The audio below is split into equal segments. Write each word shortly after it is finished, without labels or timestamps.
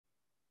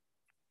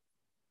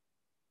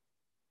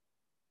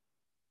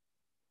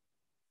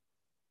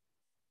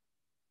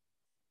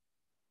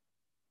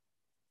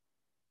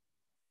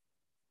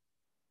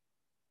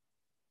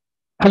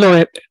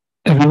Hello,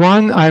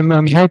 everyone. I'm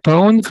Mihail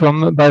Paun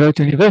from Bayreuth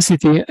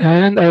University,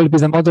 and I will be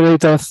the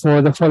moderator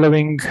for the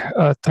following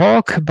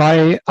talk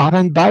by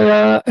Arend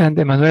Bayer and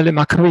Emanuele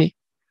Macrì.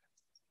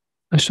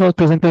 A short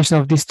presentation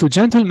of these two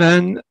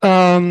gentlemen.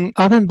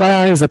 Arend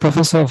Bayer is a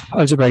professor of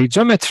algebraic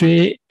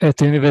geometry at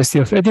the University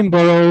of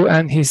Edinburgh,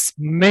 and his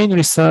main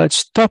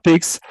research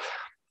topics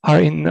are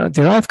in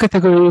derived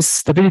categories,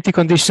 stability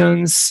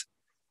conditions,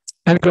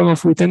 and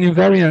Gromov-Witten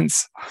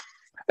invariants.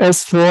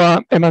 As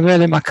for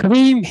Emanuele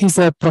Macrì, he's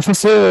a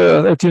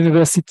professor at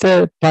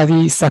Université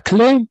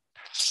Paris-Saclay.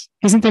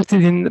 He's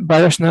interested in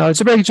birational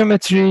algebraic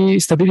geometry,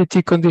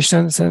 stability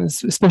conditions, and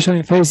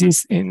special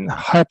phases in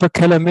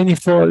hyperkähler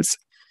manifolds.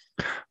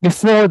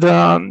 Before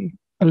the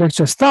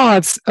lecture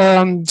starts,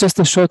 just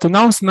a short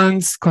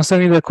announcement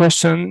concerning the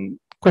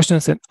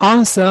questions and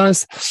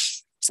answers.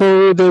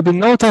 So there will be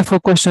no time for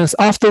questions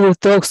after the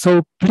talk,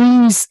 so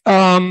please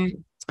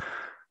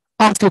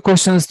ask your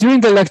questions during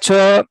the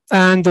lecture,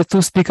 and the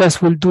two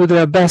speakers will do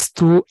their best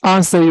to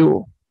answer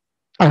you.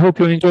 I hope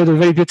you enjoy the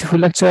very beautiful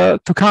lecture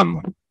to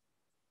come.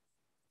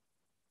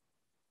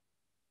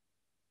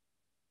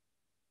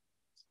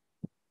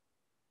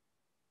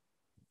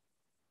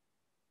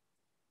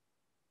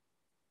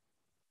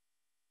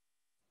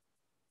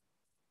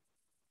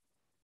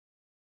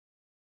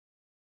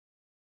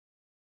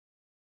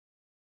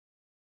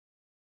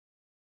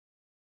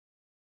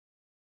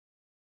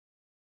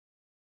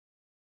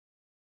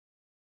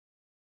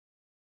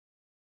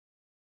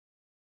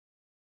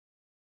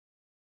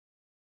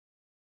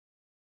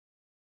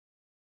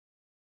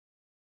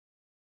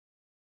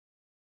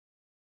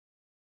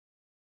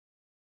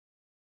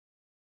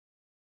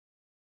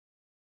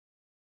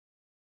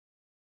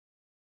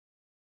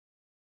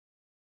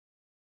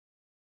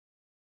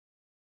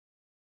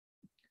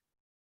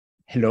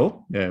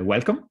 Hello,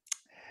 welcome.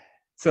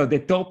 So the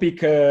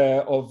topic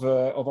of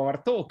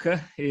our talk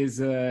is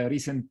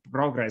recent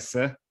progress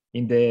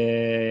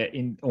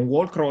on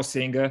wall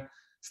crossing,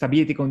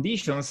 stability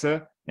conditions,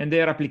 and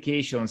their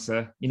applications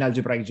in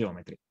algebraic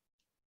geometry.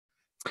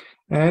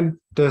 And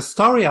the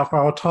story of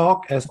our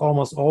talk, as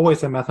almost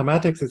always in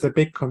mathematics, is a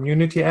big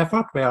community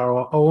effort where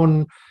our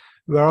own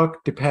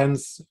work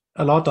depends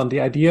a lot on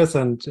the ideas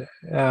and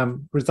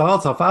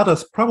results of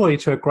others, probably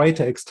to a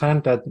greater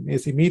extent that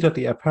is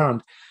immediately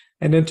apparent.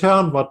 And in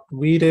turn, what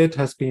we did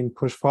has been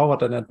pushed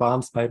forward and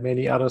advanced by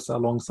many others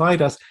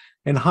alongside us.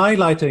 And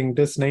highlighting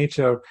this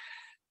nature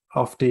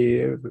of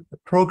the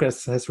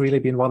progress has really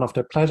been one of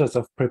the pleasures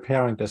of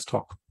preparing this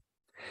talk.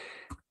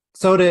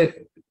 So the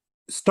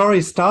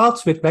story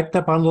starts with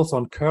vector bundles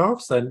on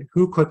curves, and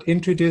who could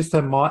introduce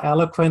them more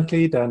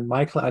eloquently than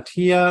Michael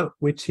Atiyah,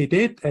 which he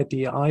did at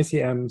the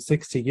ICM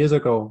 60 years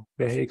ago,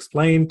 where he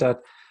explained that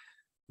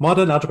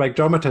modern algebraic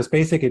geometers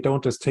basically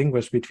don't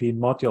distinguish between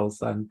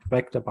modules and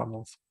vector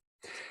bundles.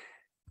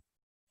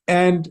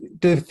 And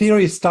the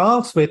theory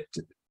starts with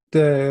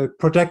the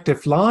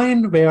projective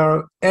line,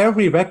 where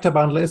every vector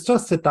bundle is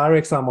just a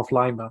direct sum of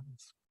line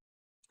bundles.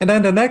 And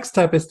then the next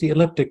step is the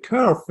elliptic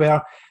curve,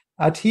 where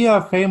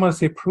Atiyah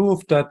famously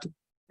proved that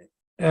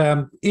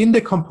in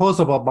the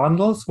composable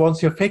bundles,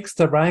 once you fix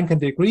the rank and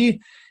degree,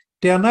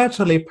 they are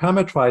naturally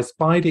parameterized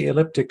by the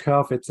elliptic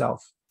curve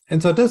itself.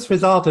 And so this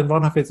result in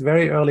one of its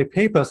very early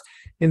papers,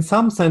 in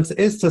some sense,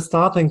 is the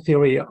starting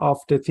theory of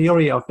the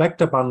theory of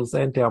vector bundles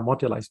and their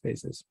moduli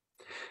spaces.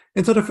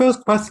 And so the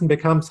first question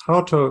becomes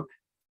how to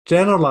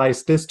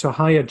generalize this to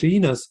higher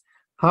genus,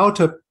 how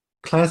to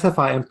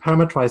classify and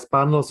parameterize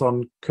bundles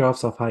on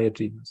curves of higher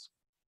genus.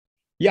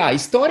 Yeah,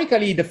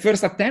 historically, the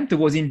first attempt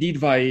was indeed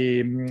by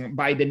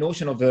the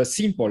notion of a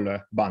simple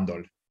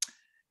bundle,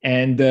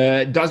 and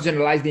thus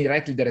generalized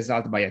directly the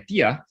result by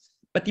Atiyah.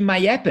 But it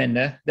might happen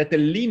that the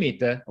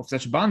limit of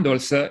such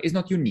bundles is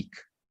not unique,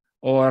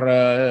 or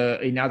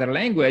in other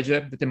language,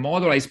 that the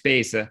moduli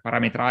space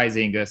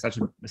parameterizing such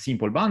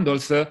simple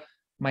bundles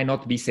might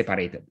not be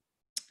separated.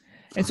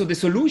 And so the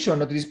solution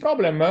to this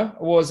problem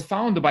was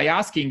found by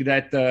asking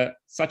that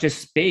such a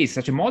space,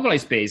 such a moduli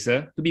space,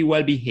 to be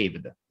well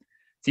behaved.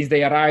 Since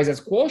they arise as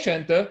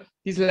quotient,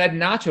 this led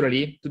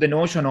naturally to the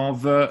notion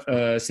of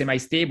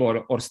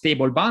semi-stable or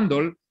stable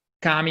bundle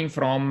coming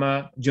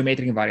from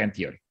geometric invariant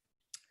theory.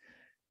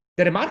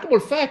 The remarkable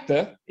fact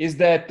is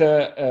that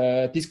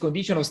this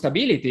condition of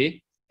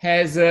stability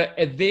has a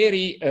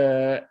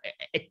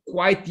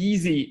quite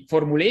easy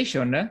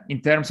formulation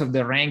in terms of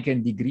the rank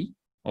and degree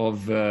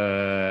of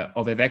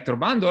a vector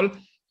bundle,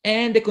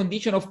 and the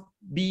condition of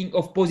being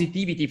of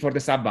positivity for the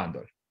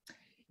subbundle.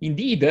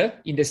 Indeed,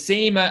 in the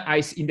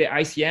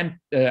ICM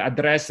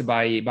address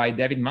by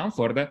David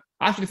Mumford,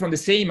 actually from the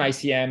same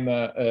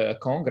ICM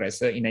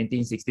Congress in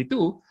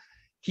 1962,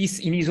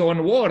 in his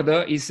own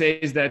word, he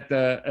says that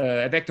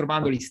a vector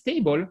bundle is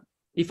stable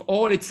if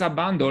all its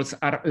subbundles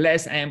are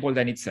less ample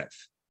than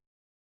itself.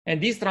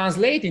 And this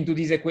translates into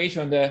this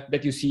equation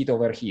that you see it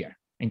over here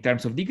in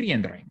terms of degree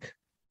and rank.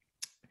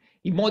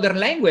 In modern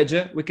language,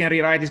 we can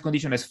rewrite this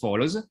condition as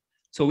follows.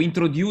 So we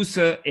introduce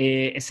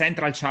a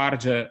central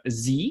charge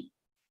Z,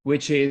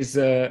 which is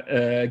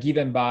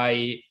given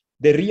by,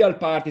 the real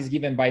part is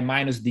given by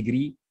minus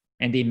degree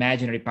and the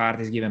imaginary part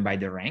is given by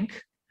the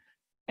rank.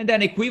 And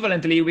then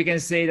equivalently, we can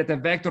say that a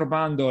vector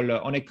bundle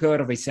on a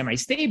curve is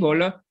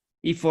semi-stable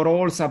if for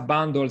all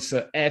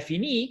subbundles f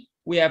in E,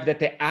 we have that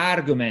the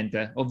argument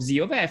of z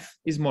of f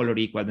is smaller or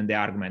equal than the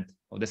argument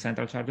of the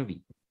central charge of E.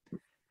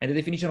 And the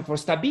definition for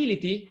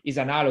stability is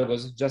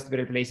analogous, just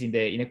replacing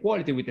the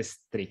inequality with a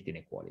strict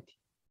inequality.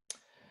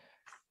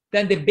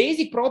 Then the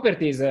basic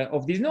properties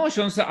of these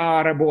notions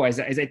are, as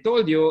I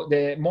told you,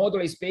 the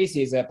moduli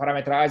spaces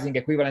parameterizing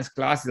equivalence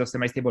classes of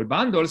semi-stable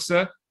bundles,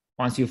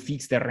 once you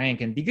fix the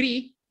rank and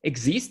degree,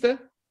 exist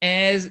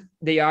as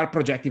they are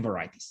projective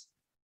varieties.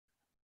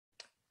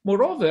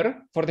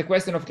 Moreover, for the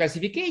question of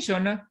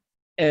classification,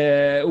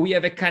 we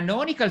have a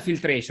canonical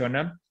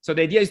filtration. So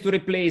the idea is to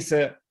replace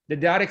the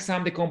direct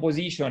sum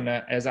decomposition,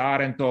 as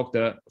Arend talked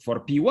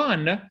for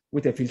P1,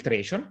 with a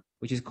filtration,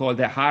 which is called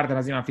the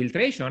Harder-Nasiman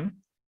filtration,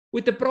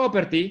 with the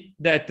property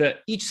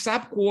that each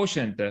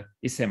subquotient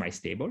is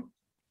semi-stable.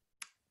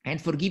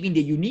 And for giving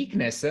the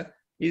uniqueness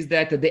is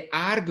that the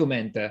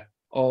argument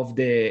of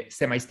the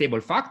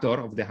semi-stable factor,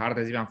 of the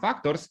Harder-Nasiman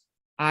factors,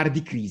 are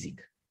decreasing.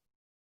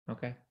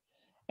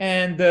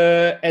 And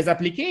as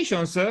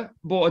applications,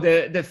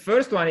 the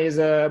first one is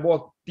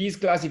this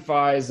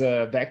classifies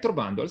vector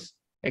bundles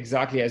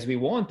exactly as we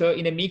want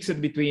in a mix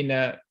between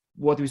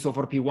what we saw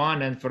for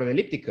P1 and for the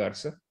elliptic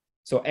curves.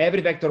 So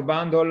every vector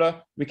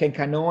bundle, we can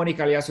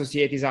canonically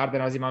associate these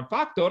Harder-Nasiman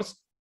factors,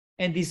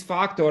 and these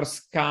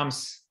factors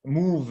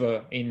move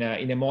in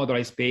a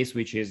moduli space,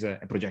 which is a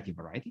projective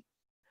variety.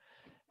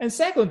 And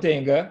second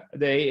thing,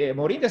 the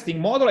more interesting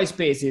moduli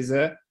spaces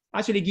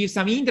actually give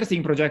some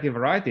interesting projective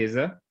varieties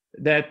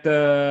that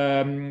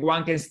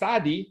one can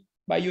study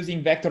by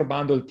using vector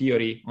bundle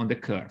theory on the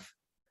curve.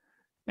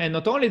 And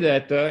not only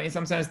that, in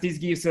some sense, this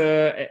gives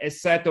a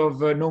set of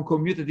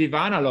non-commutative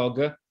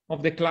analog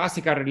of the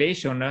classical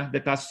relation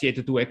that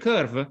associated to a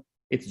curve.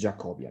 It's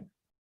Jacobian.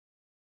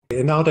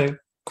 Now the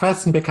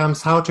question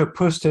becomes how to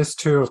push this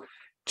to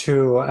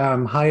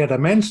higher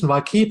dimension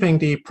while keeping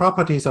the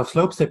properties of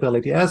slope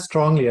stability as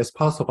strongly as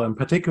possible. In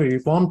particular, we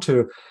want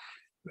to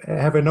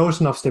have a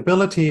notion of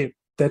stability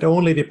that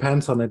only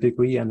depends on a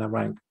degree and a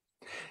rank.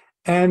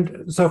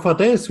 And so for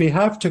this, we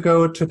have to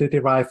go to the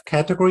derived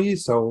category.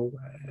 So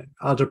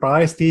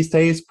algebraics these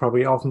days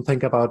probably often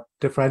think about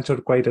differential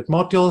graded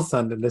modules,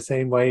 and in the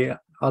same way,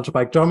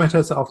 algebraic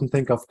geometers often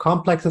think of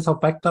complexes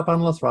of vector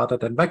bundles rather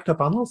than vector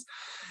bundles.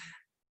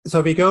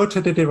 So we go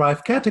to the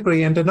derived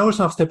category, and the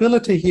notion of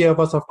stability here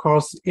was, of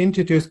course,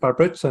 introduced by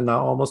Bridgeland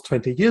now almost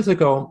 20 years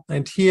ago,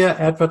 and here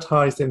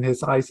advertised in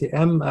his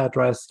ICM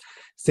address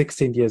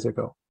 16 years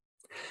ago.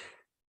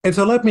 And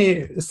so let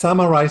me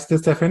summarize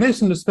this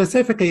definition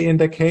specifically in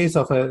the case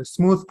of a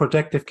smooth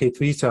projective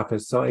K3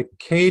 surface, so a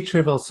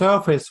K-trivial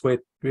surface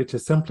which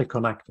is simply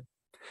connected.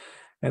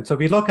 And so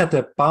we look at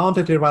the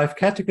bounded derived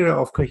category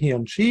of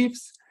coherent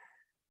sheaves,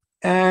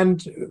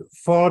 and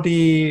for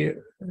the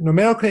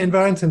numerical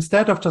invariance,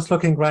 instead of just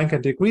looking rank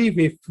and degree,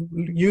 we've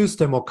used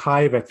the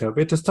Macrì vector,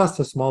 which is just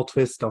a small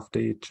twist of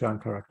the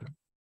Chern character.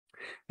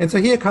 And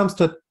so here comes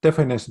the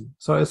definition.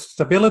 So a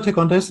stability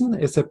condition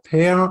is a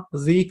pair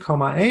Z,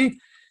 A.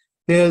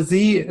 There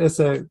Z is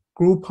a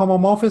group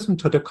homomorphism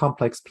to the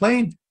complex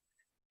plane,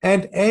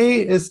 and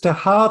A is the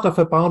heart of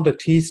a bounded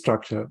T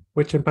structure,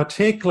 which in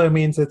particular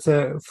means it's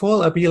a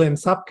full abelian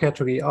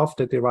subcategory of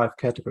the derived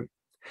category.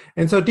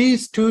 And so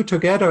these two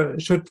together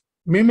should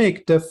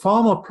mimic the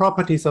formal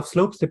properties of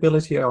slope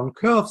stability on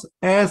curves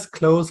as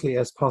closely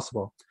as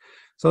possible.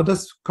 So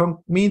this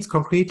means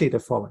concretely the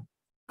following.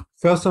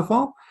 First of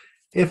all,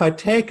 if I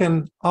take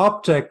an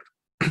object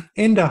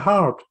in the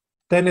heart,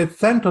 then its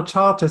central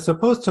charge is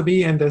supposed to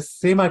be in the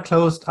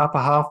semi-closed upper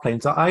half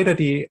plane. So either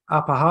the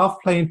upper half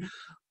plane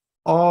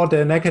or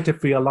the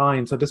negative real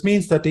line. So this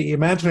means that the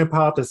imaginary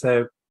part is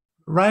a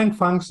rank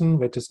function,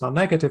 which is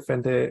non-negative,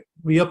 and the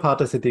real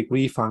part is a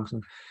degree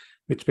function,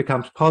 which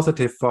becomes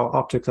positive for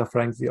objects of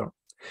rank 0.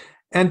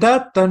 And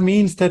that then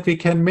means that we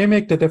can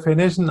mimic the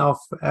definition of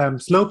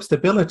slope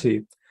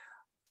stability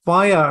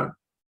via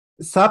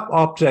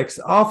sub-objects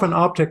of an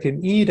object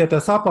in E that are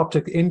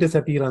sub-object in this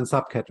abelian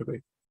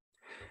subcategory.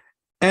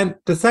 And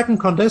the second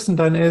condition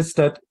then is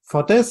that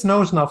for this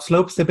notion of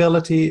slope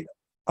stability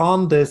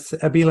on this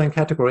abelian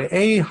category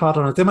A,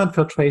 Harder-Nasiman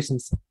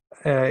filtrations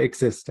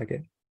exist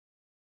again.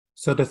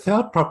 So the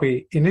third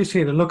property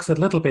initially looks a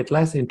little bit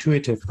less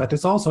intuitive, but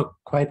it's also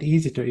quite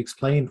easy to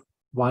explain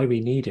why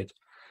we need it.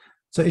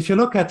 So if you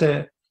look at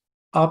the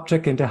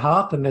object in the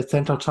heart, then the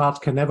central charge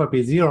can never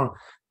be 0.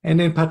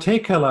 And in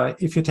particular,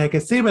 if you take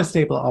a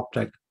semi-stable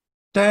object,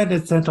 then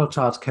its central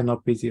charge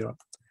cannot be 0.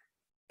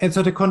 And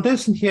so the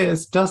condition here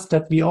is just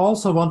that we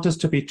also want this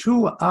to be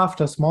true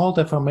after small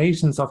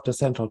deformations of the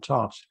central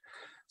charge.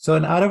 So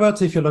in other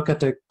words, if you look at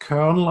the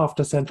kernel of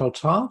the central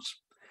charge,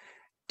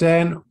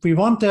 then we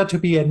want there to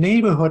be a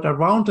neighborhood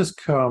around this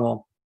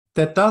kernel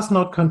that does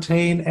not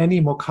contain any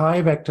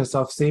Macrì vectors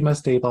of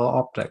semi-stable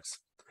objects.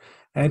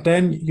 And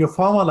then you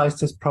formalize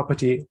this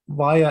property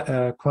via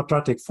a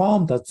quadratic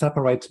form that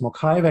separates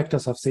Macrì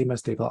vectors of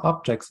semi-stable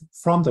objects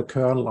from the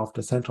kernel of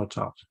the central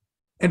charge.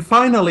 And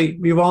finally,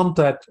 we want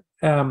that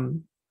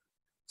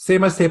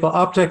semi-stable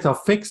objects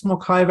of fixed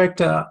Mukai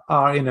vector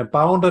are in a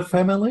bounded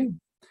family,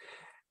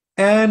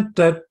 and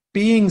that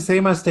being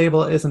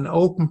semi-stable is an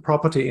open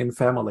property in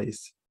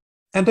families.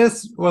 And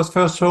this was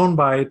first shown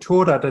by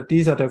Toda, that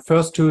these are the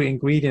first two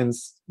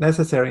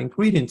necessary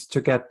ingredients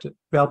to get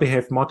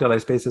well-behaved moduli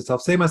spaces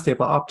of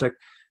semi-stable object.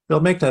 We'll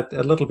make that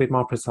a little bit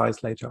more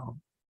precise later on.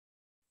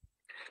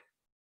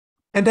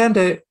 And then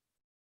the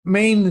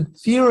main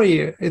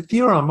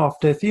theorem of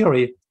the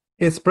theory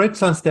is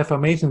Bridgeland's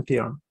deformation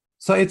theorem.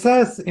 So it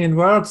says in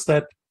words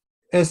that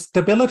a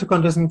stability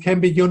condition can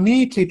be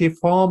uniquely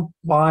deformed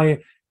by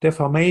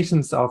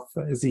deformations of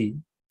Z.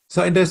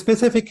 So in the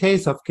specific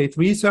case of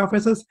K3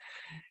 surfaces,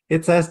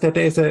 it says that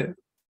there is a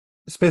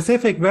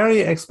specific, very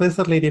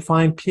explicitly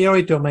defined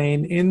period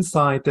domain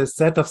inside the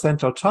set of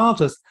central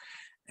charges,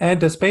 and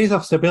the space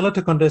of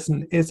stability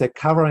condition is a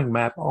covering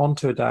map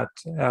onto that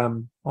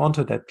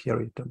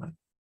period domain.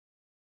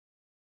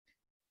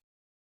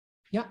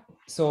 Yeah,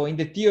 so in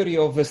the theory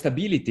of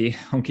stability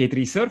on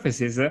K3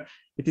 surfaces,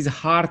 it is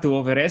hard to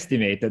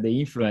overestimate the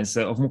influence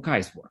of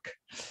Mukai's work.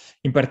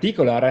 In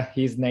particular,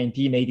 his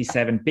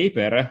 1987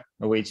 paper,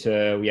 which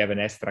we have an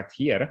extract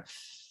here,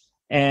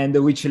 and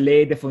which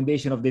laid the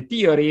foundation of the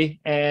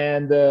theory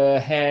and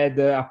had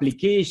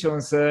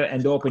applications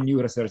and open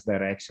new research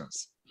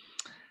directions.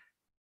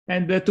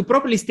 And to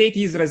properly state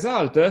his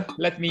result,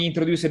 let me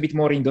introduce a bit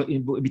more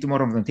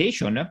of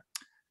notation.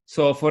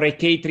 So for a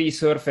K3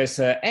 surface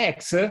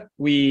X,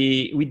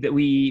 we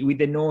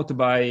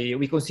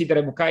consider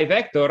a Mukai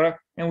vector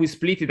and we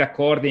split it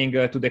according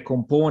to the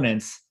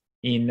components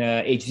in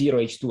H0,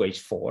 H2,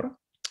 H4.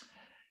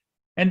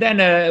 And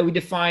then we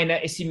define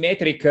a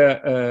symmetric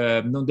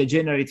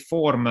non-degenerate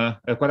form,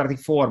 quadratic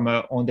form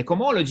on the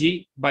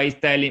cohomology by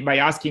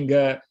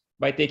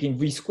taking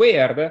V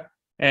squared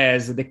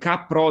as the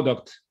cap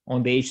product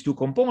on the H2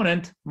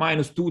 component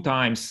minus 2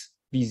 times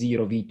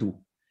V0, V2,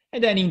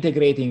 and then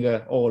integrating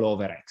all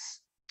over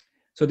X.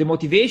 So the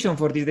motivation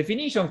for this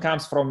definition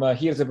comes from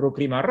Hirzebruch,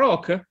 Riemann,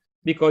 Roch,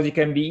 because it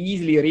can be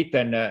easily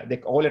written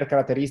the Euler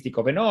characteristic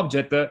of an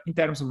object in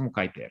terms of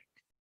Mukai pair.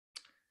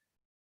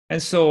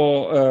 And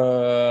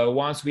so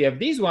once we have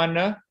this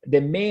one,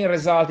 the main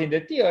result in the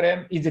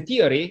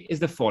theory is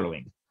the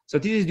following. So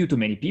this is due to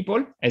many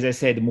people. As I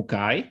said,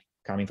 Mukai,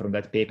 coming from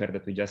that paper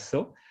that we just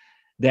saw.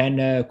 Then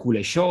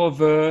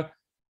Kuleshov,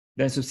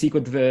 then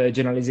subsequent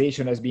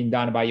generalization has been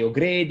done by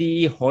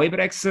O'Grady,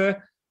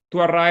 Hoybrechts, to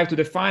arrive to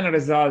the final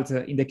result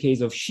in the case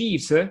of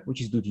sheaves,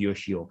 which is due to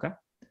Yoshioka.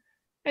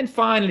 And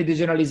finally, the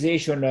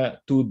generalization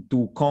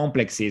to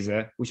complexes,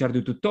 which are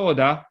due to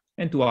Toda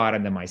and to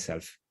Arend and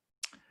myself.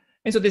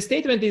 And so the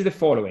statement is the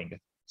following.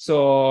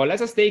 So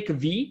let us take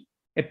V,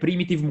 a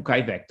primitive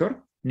Mukai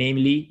vector,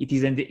 namely it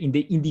is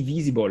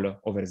indivisible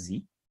over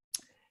Z.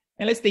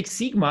 And let's take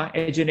sigma,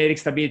 a generic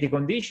stability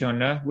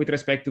condition with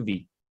respect to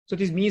V. So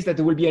this means that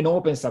there will be an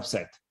open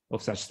subset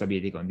of such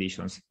stability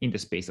conditions in the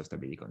space of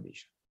stability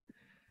condition.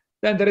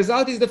 Then the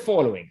result is the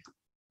following.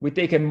 We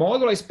take a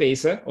moduli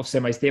space of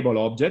semi-stable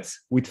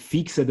objects with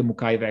fixed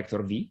Mukai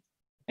vector V,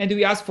 and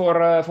we ask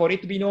for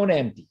it to be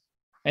non-empty.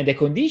 And the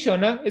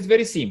condition is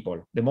very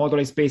simple. The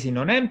moduli space is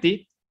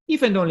non-empty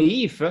if and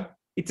only if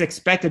its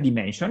expected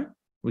dimension,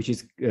 which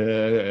is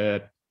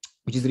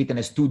written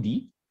as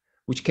 2D,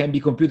 which can be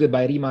computed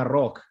by Riemann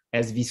Roch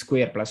as V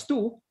squared plus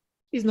 2,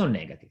 is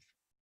non-negative.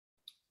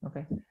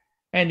 Okay.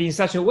 And in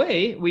such a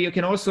way,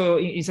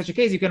 in such a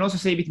case, you can also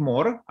say a bit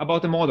more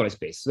about the moduli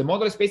space. So the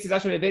moduli space is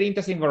actually a very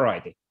interesting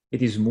variety.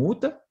 It is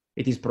smooth,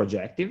 it is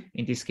projective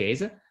in this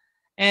case,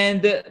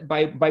 and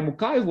by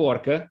Mukai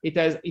work,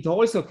 it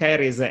also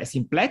carries a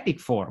symplectic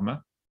form,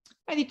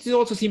 and it is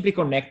also simply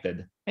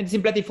connected. And the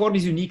symplectic form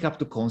is unique up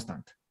to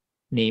constant.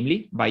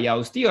 Namely, by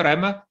Yau's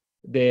theorem,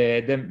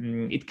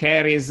 it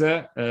carries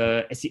a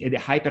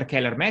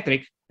hyperkähler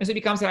metric, and so it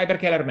becomes a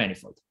hyperkähler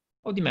manifold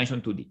of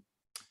dimension 2D.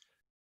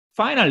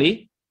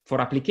 Finally,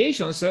 for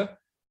applications,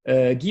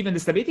 given the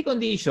stability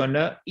condition,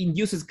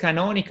 induces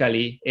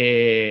canonically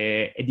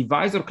a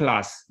divisor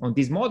class on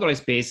this moduli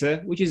space,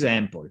 which is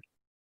ample.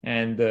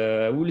 And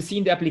we will see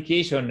in the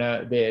application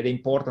the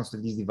importance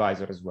of this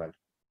divisor as well.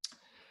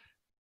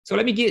 So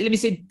let me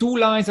say 2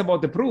 lines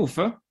about the proof.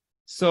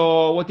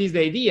 So what is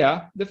the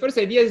idea? The first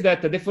idea is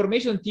that the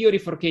deformation theory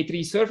for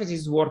K3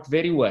 surfaces work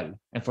very well,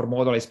 and for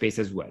moduli space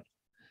as well.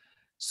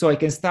 So I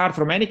can start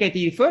from any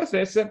K3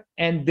 surface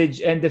and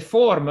the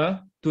form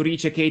to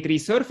reach a K3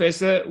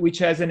 surface which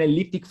has an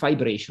elliptic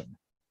fibration.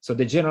 So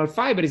the general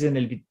fiber is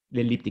an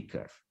elliptic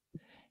curve.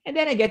 And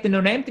then I get the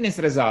non-emptiness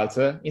results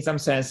in some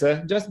sense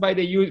just by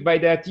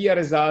the TIA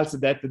results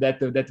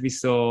that we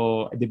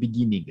saw at the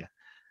beginning.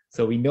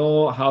 So we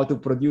know how to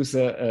produce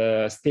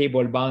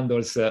stable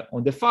bundles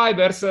on the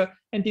fibers,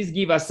 and this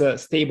gives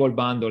us stable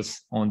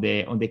bundles on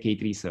the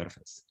K3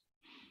 surface.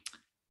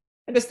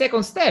 And the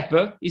second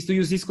step is to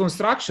use this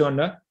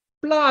construction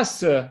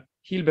plus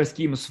Hilbert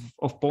schemes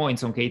of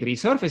points on K3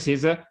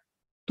 surfaces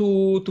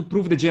to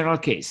prove the general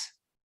case.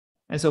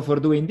 And so for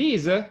doing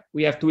this,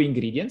 we have 2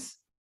 ingredients.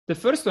 The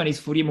first one is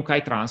Fourier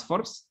Mukai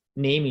transforms.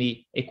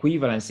 namely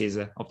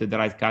equivalences of the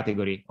derived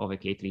category of a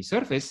K3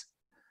 surface.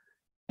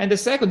 And the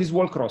second is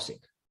wall crossing.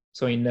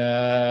 So in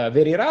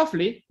very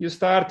roughly, you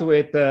start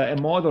with a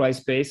moduli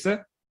space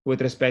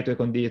with respect to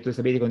a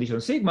stability condition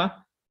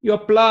sigma. You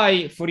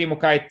apply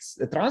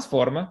Fourier-Mukai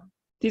transform.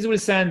 This will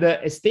send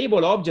a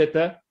stable object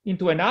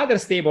into another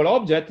stable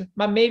object,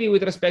 but maybe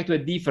with respect to a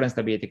different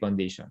stability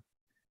condition.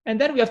 And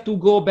then we have to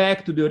go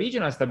back to the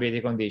original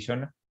stability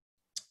condition.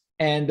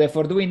 And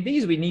for doing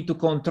this, we need to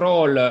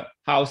control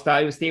how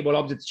stable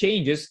object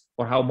changes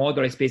or how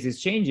moduli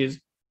spaces changes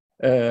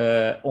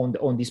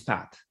on this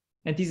path.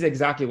 And this is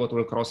exactly what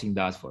wall crossing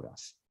does for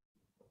us.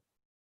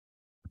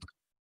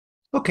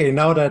 Okay,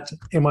 now that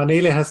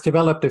Emanuele has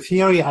developed the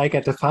theory, I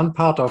get the fun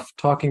part of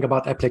talking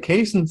about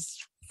applications.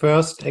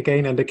 First,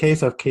 again, in the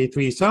case of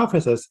K3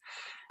 surfaces.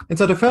 And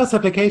so the first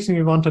application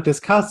we want to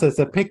discuss is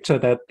a picture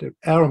that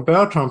Arend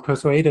Bayer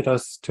persuaded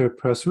us to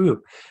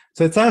pursue.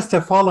 So it says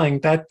the following,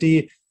 that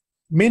the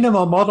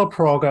minimal model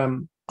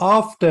program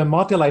of the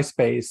moduli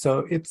space,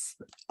 so it's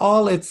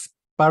all its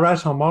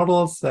birational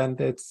models and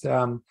its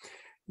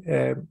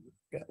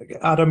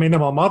other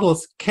minimal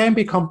models, can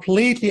be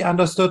completely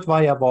understood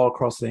via wall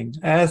crossing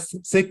as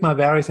sigma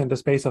varies in the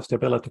space of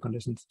stability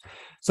conditions.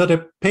 So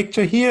the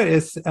picture here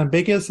is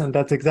ambiguous, and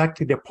that's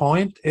exactly the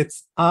point.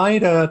 It's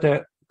either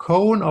the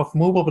cone of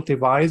movable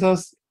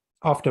divisors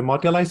of the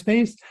moduli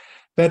space,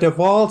 where the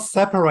walls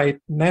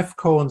separate Neff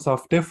cones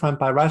of different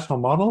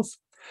birational models,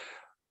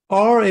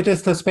 or it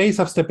is the space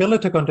of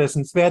stability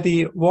conditions where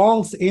the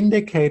walls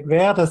indicate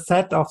where the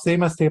set of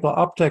semi-stable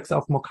objects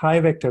of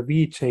Mukai vector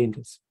V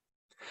changes.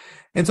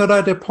 And so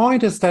the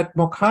point is that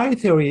Mukai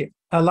theory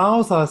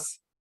allows us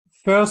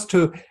first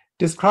to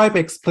describe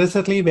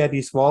explicitly where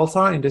these walls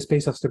are in the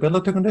space of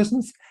stability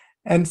conditions,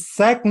 and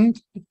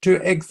second,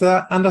 to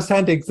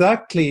understand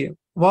exactly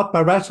what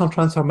birational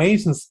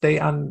transformations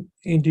they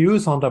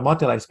induce on the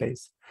moduli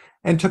space.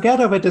 And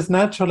together with this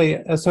naturally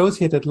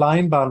associated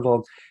line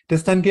bundle,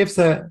 this then gives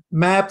a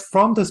map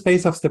from the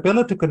space of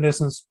stability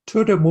conditions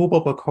to the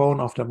movable cone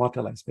of the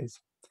moduli space.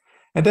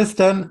 And this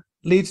then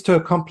leads to a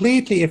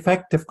completely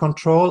effective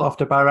control of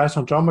the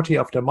birational geometry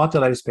of the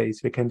moduli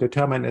space. We can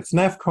determine its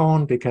Neff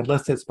cone, we can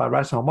list its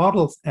birational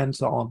models, and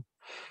so on.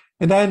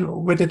 And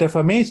then with the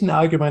deformation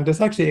argument,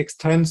 this actually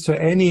extends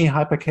to any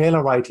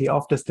hyperkählerite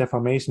of this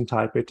deformation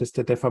type, which is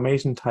the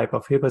deformation type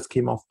of Hilbert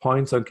scheme of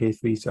points on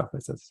K3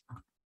 surfaces.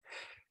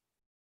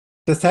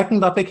 The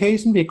second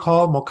application we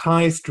call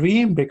Mukai's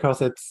dream,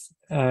 because it's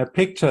a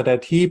picture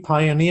that he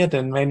pioneered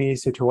in many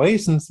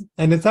situations.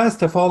 And it says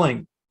the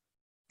following: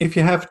 if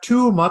you have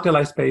two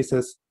moduli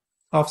spaces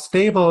of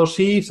stable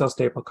sheaves or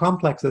stable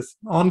complexes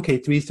on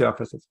K3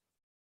 surfaces,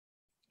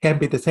 can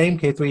be the same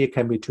K3, it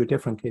can be two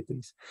different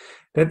K3s,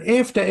 then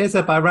if there is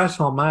a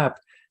birational map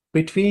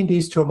between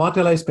these two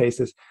moduli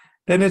spaces,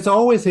 then it's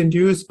always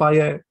induced by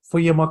a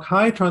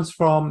Fourier-Mukai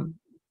transform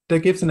that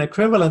gives an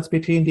equivalence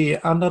between the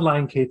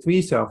underlying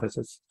K3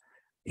 surfaces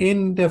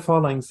in the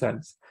following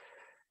sense.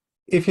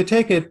 If you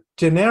take a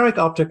generic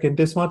object in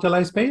this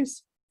moduli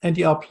space and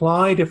you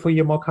apply the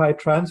Fourier-Mukai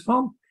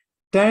transform,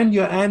 then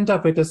you end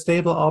up with a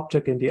stable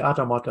object in the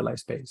other moduli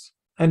space.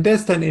 And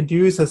this then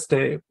induces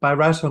the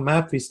birational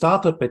map we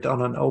started with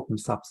on an open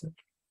subset.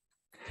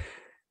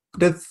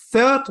 The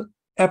third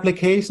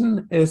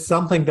application is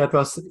something that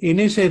was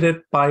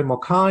initiated by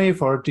Mukai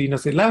for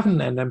genus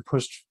 11 and then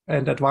pushed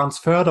and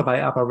advanced further by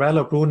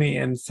Abarello, Bruni,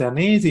 and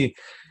Cernesi.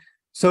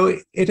 So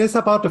it is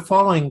about the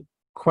following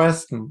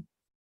question.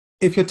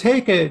 If you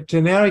take a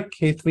generic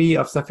K3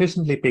 of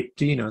sufficiently big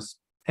genus,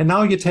 and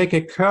now you take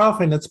a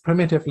curve in its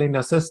primitive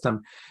linear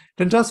system,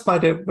 then just by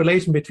the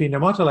relation between the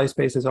moduli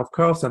spaces of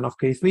curves and of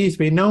K3s,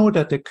 we know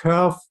that the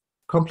curve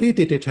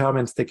completely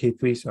determines the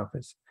K3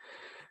 surface.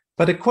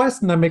 But the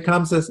question then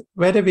becomes is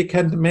whether we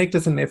can make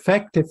this an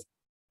effective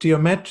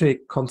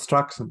geometric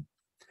construction.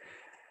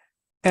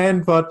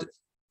 And what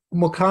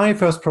Mukai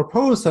first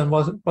proposed and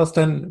was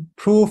then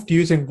proved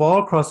using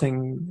wall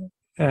crossing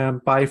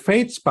by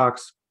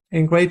Feitsbachs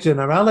in great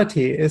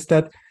generality is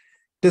that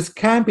this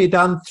can be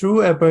done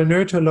through a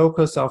Bernoulli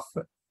locus of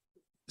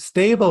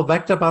stable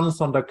vector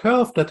bundles on the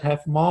curve that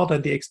have more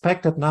than the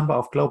expected number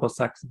of global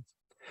sections.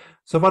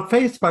 So what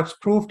Feitsbachs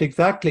proved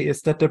exactly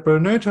is that the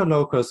Bernoulli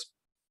locus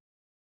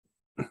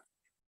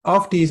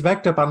of these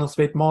vector bundles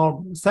with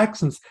more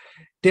sections,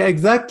 they're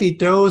exactly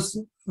those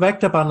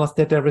vector bundles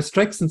that are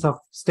restrictions of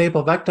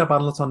stable vector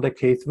bundles on the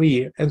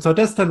K3. And so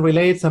this then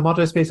relates a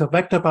moduli space of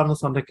vector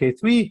bundles on the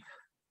K3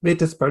 with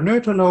this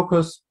Bernoulli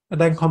locus, and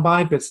then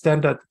combined with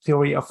standard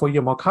theory of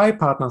Fourier-Mukai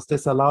partners,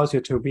 this allows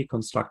you to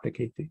reconstruct the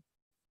K3.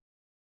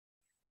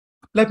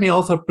 Let me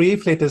also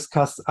briefly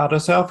discuss other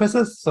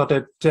surfaces. So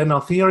the general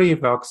theory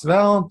works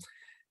well.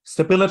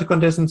 Stability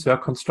conditions were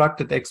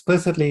constructed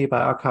explicitly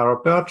by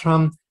Arend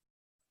Bayer.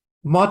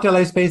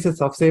 Moduli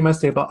spaces of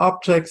semi-stable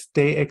objects,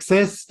 they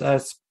exist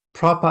as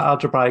proper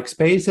algebraic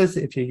spaces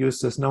if you use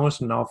this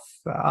notion of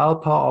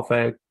alpha of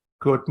a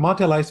good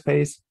moduli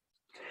space.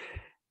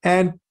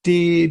 And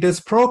this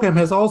program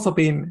has also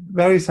been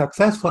very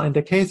successful in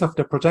the case of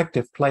the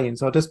projective plane.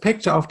 So this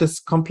picture of this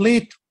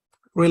complete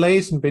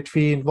relation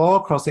between wall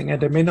crossing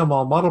and the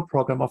minimal model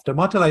program of the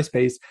moduli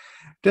space.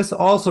 This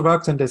also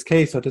works in this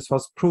case. So this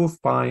was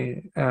proved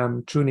by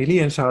Juni Li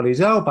and Charlie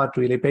Zhao, but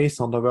really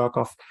based on the work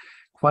of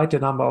quite a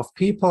number of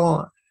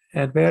people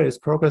and various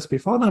progress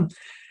before them.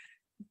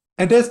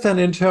 And this then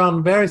in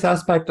turn, various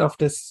aspects of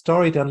this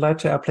story then led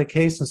to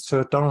applications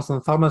to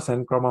Donaldson Thomas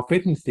and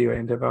Gromov-Witten theory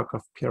in the work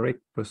of Pierre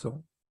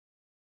Bousseau.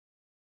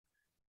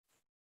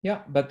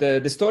 Yeah, but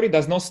the story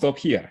does not stop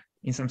here.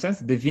 In some sense,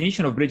 the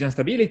definition of Bridgeland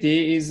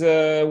stability is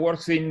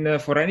works in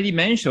for any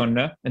dimension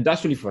and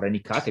actually for any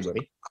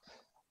category.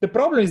 The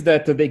problem is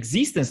that the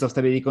existence of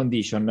stability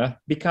condition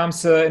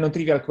becomes a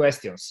non-trivial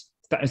question,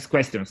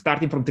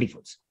 starting from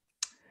threefolds.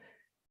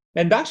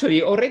 And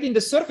actually, already in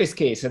the surface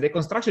case, the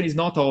construction is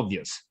not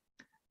obvious.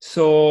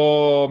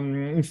 So,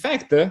 in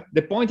fact,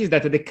 the point is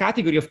that the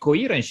category of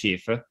coherent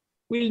sheaf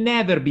will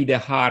never be the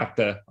heart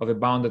of a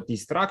bounded T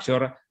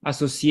structure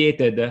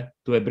associated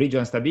to a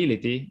Bridgeland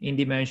stability in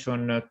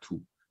dimension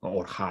 2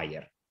 or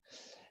higher.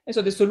 And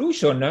so the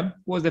solution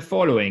was the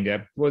following,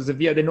 was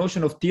via the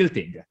notion of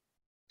tilting.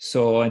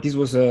 So, and this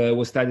was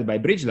studied by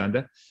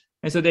Bridgeland.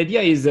 And so the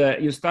idea is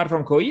you start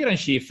from coherent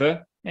sheaf,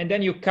 and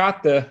then you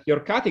cut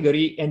your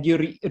category and you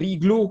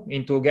re-glue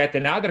into get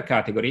another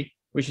category,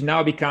 which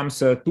now becomes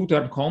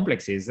two-term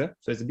complexes.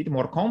 So it's a bit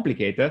more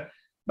complicated.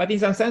 But in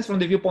some sense, from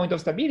the viewpoint of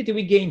stability,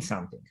 we gain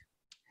something.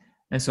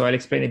 And so I'll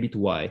explain a bit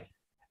why.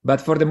 But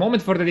for the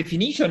moment, for the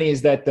definition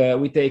is that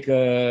we take,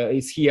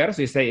 is here.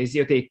 So you say,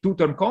 you take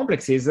two-term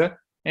complexes,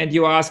 and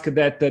you ask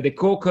that the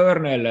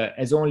co-kernel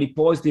has only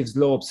positive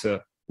slopes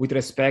with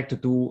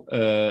respect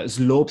to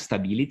slope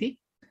stability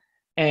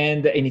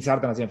and in its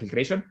Arden-Nazian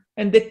filtration.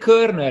 And the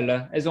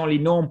kernel has only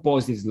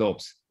non-positive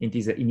slopes in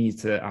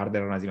its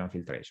Arden-Nazian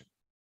filtration.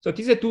 So it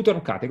is a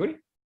two-term category,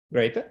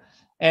 right?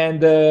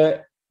 And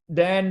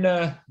then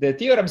the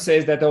theorem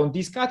says that on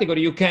this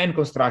category, you can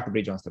construct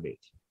Bridgeland stability.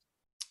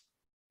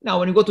 Now,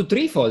 when you go to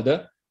threefold,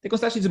 the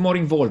construction is more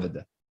involved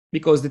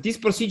because this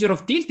procedure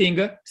of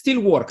tilting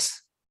still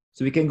works.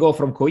 So we can go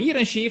from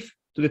coherent sheaf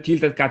to the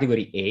tilted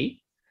category A.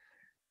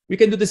 We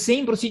can do the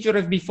same procedure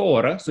as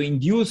before, so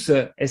induce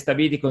a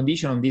stability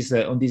condition on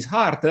this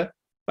heart,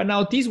 but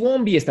now this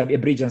won't be a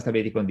Bridgeland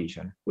stability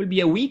condition. It will be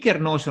a weaker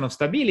notion of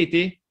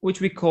stability, which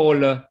we call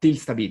tilt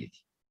stability,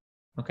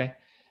 okay?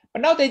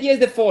 But now the idea is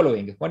the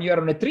following. When you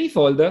are on a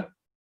threefold,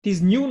 this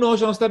new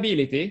notion of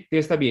stability,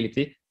 tilt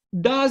stability,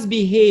 does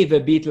behave a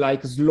bit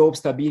like slope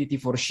stability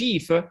for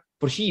sheaves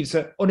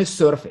on a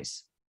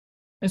surface.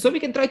 And so we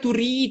can try to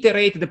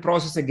reiterate the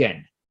process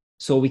again.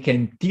 So we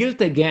can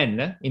tilt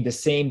again in the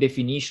same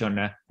definition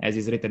as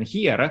is written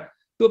here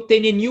to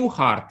obtain a new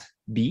heart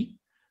B.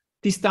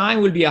 This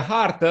time will be a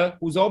heart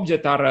whose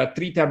objects are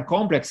three-term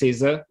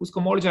complexes whose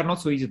cohomology are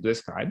not so easy to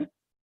describe.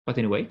 But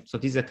anyway, so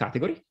this is a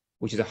category,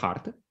 which is a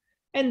heart.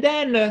 And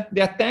then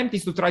the attempt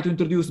is to try to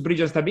introduce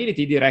Bridgeland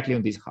stability directly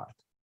on this heart.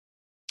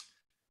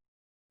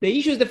 The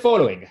issue is the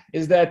following,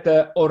 is that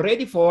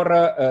already for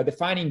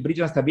defining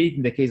Bridgeland stability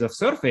in the case of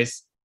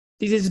surface,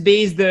 this is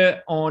based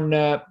on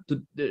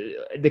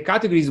the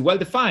category is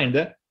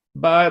well-defined,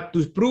 but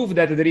to prove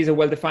that there is a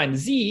well-defined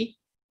Z,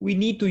 we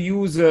need to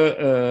use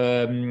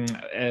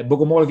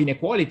Bogomolov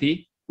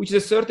inequality, which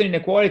is a certain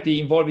inequality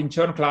involving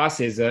Chern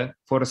classes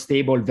for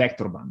stable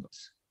vector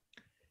bundles.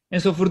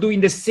 And so for doing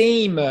the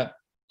same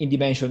in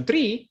dimension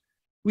 3,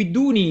 we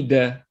do need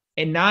an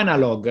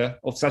analog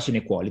of such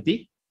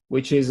inequality,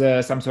 which is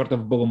some sort of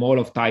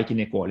Bogomolov type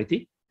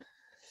inequality,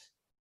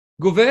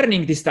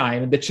 governing this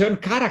time the Chern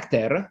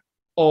character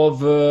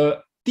of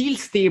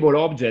tilt-stable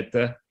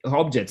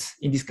objects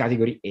in this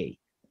category A.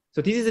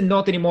 So this is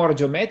not anymore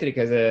geometric,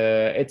 as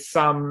it's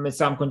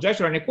some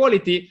conjectural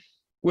inequality,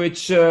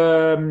 which is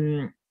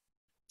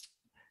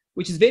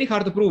very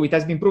hard to prove. It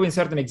has been proven in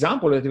certain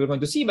examples that we're going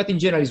to see, but in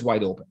general is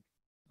wide open.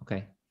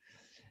 Okay.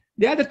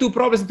 The other two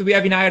problems that we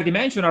have in higher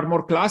dimension are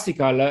more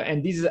classical,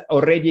 and these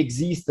already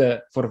exist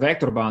for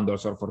vector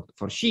bundles or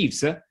for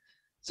sheaves.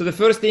 So the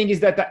first thing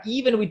is that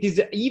even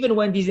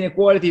when this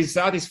inequality is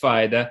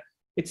satisfied,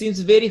 it seems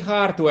very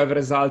hard to have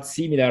results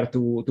similar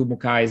to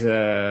Mukai's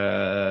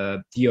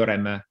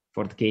theorem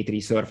for the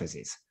K3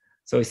 surfaces.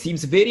 So it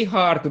seems very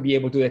hard to be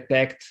able to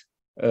detect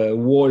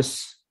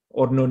walls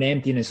or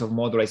non-emptiness of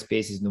moduli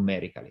spaces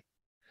numerically.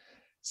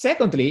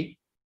 Secondly,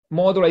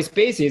 moduli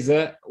spaces,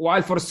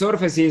 while for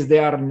surfaces they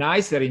are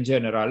nicer in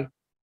general,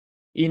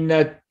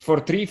 for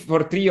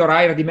three or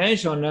higher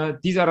dimension,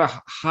 these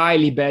are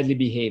highly badly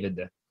behaved.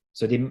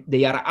 So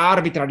they are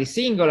arbitrarily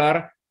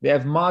singular. They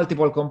have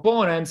multiple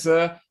components,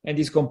 and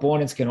these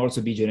components can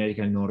also be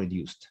generically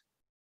non-reduced.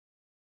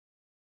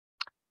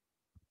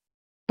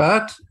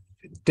 But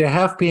there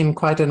have been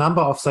quite a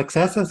number of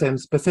successes in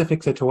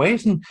specific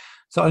situations.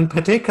 So in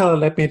particular,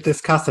 let me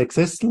discuss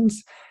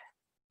existence.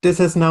 This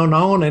is now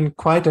known in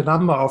quite a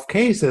number of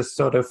cases.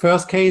 So the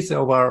first case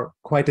over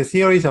quite a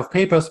series of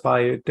papers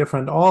by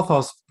different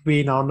authors,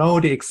 we now know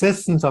the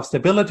existence of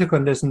stability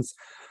conditions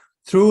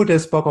through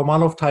this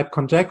Bogomolov type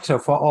conjecture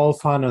for all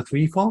final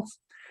threefolds.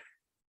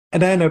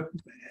 And then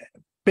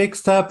big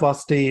step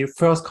was the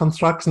first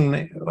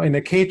construction in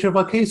a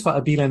K-triple case for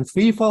abelian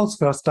threefolds,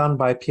 first done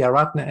by Pierre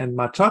Ratner and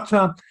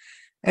Machocha.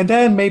 And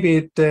then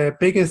maybe the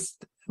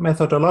biggest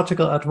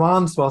methodological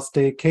advance was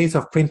the case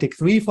of quintic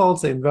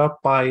threefolds in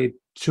work by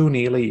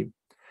Juni Lee.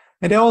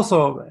 And they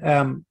also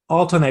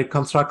alternate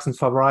constructions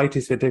for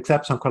varieties with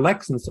exceptional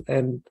collections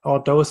and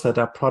or those that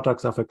are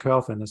products of a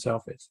curve and a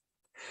surface.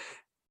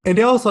 And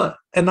there are also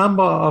a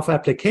number of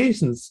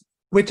applications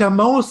which are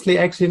mostly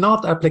actually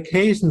not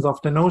applications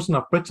of the notion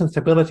of Bridgeland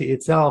stability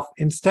itself.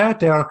 Instead,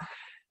 they are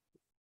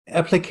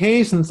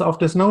applications of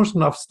this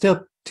notion of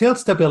tilt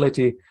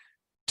stability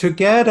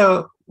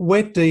together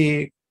with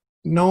the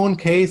known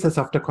cases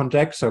of the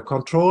conjecture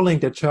controlling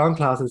the Chern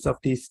classes of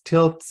these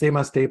tilt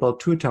semi-stable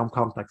two-term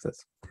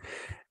complexes.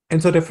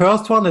 And so the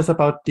first one is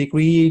about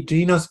degree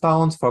genus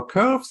bounds for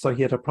curves. So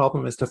here the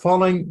problem is the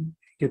following.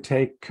 You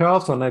take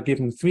curves on a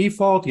given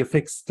threefold, you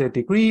fix the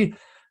degree,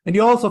 and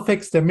you also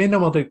fix the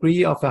minimal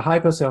degree of a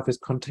hypersurface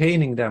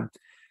containing them.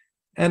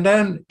 And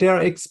then there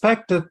are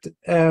expected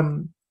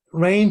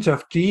range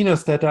of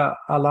genus that are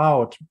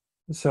allowed.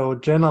 So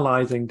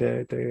generalizing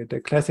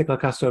the classical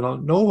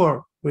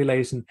Castellano-Nova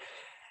relation.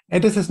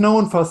 And this is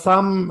known for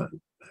some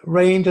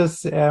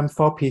ranges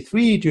for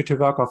P3 due to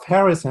work of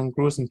Harris and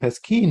Gruss and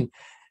Peskin.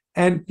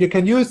 And you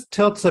can use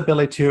tilt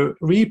stability to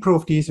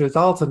reprove these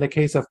results in the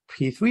case of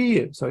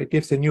P3. So it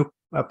gives a new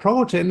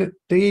approach, and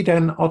they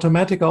then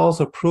automatically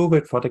also prove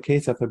it for the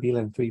case of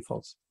abelian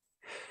threefolds.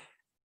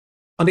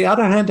 On the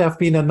other hand, there have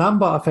been a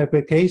number of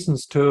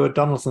applications to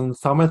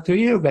Donaldson-Thomas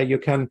theory where you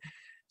can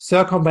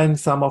circumvent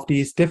some of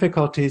these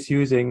difficulties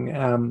using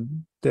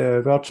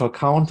the virtual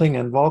counting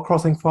and wall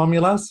crossing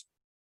formulas.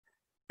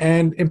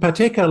 And in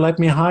particular, let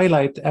me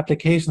highlight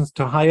applications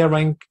to higher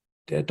rank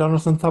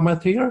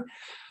Donaldson-Thomas theory.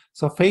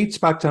 So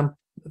Feitsbach and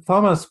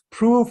Thomas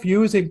prove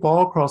using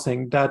wall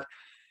crossing that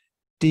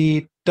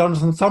the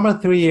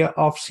Donaldson-Thomas theory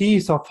of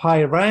sheaves of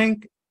high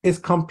rank is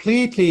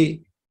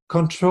completely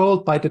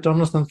controlled by the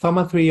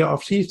Donaldson-Thomas theory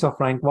of sheaves of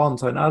rank 1.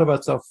 So in other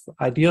words, of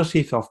ideal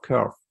sheaves of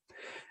curve.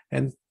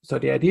 And so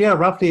the idea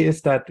roughly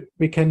is that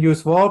we can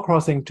use wall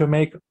crossing to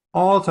make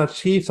all such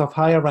sheaves of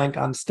higher rank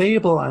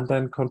unstable and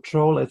then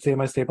control its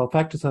semi-stable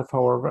factors of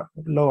our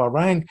lower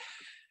rank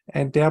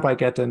and thereby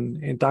get an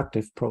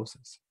inductive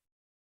process.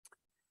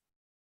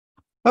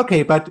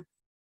 Okay, but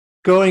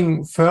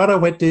going further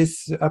with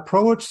this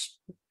approach,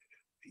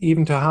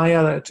 even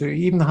to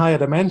even higher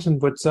dimension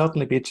would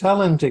certainly be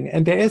challenging.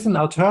 And there is an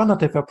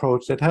alternative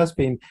approach that has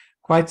been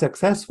quite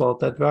successful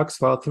that works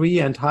for 3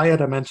 and higher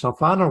dimensional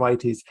Fano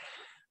varieties,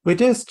 which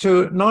is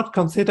to not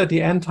consider the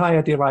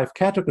entire derived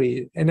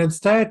category, and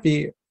instead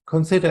we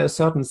consider a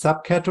certain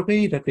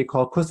subcategory that we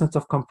call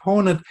Kuznetsov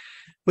component,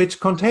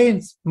 which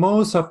contains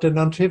most of the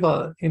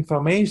non-trivial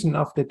information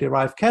of the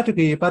derived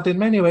category, but in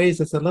many ways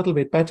is a little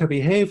bit better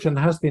behaved and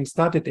has been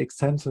studied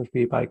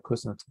extensively by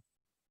Kuznetsov.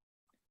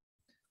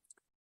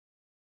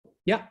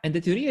 Yeah, and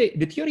the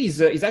theory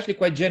is actually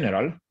quite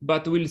general,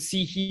 but we'll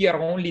see here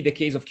only the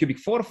case of cubic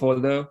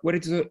fourfold, where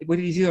it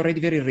is already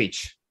very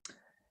rich.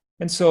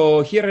 And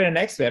so here an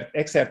excerpt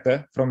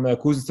from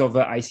Kuznetsov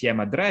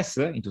ICM address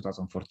in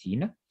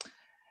 2014,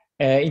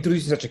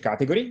 introducing such a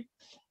category.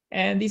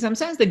 And in some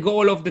sense, the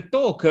goal of the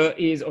talk or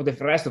the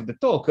rest of the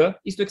talk,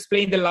 is to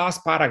explain the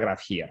last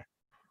paragraph here.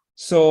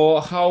 So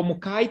how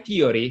Mukai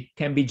theory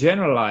can be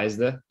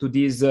generalized to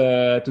this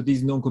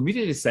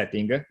non-commutative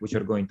setting, which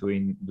we're going to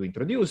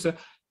introduce,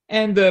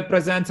 and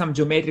present some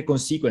geometric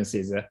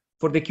consequences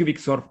for the cubic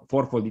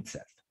fourfold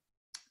itself.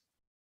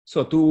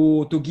 So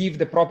to give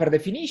the proper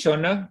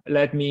definition,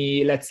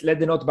 let's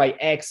denote by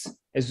X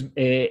as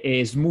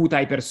a smooth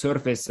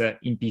hypersurface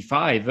in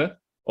P5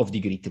 of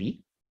degree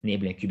 3,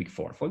 namely a cubic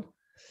fourfold.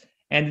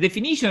 And the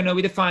definition,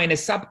 we define a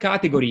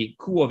subcategory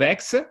Q of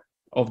X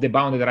of the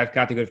bounded derived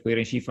category of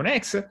coherent sheaf on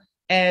X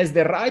as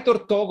the right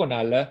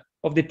orthogonal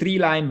of the 3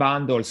 line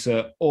bundles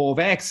O of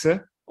X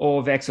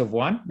of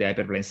 1, the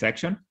hyperplane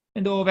section,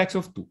 and O of X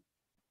of 2.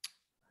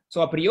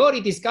 So a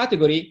priori, this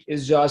category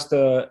is just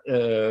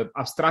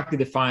abstractly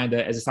defined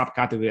as a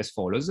subcategory as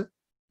follows.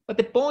 But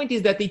the point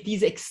is that it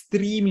is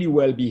extremely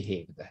well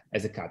behaved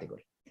as a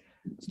category.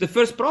 So the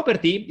first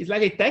property is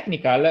slightly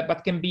technical,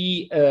 but can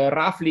be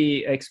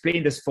roughly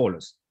explained as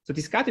follows. So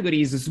this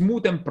category is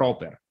smooth and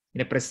proper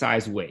in a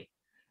precise way.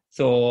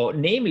 So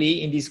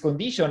namely, in this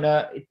condition,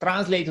 it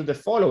translates to the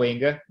following,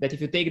 that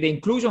if you take the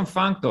inclusion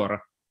factor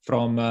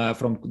from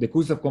the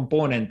Kuznetsov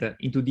component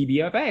into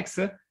dB of X,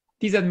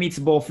 this admits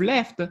both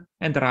left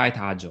and right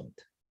adjoint.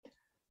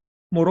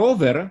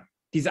 Moreover,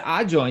 these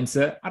adjoints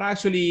are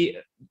actually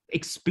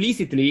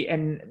explicitly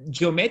and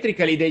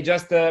geometrically, they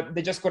just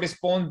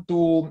correspond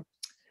to,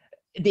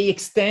 they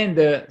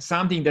extend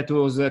something that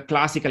was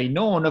classically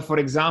known, for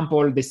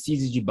example, the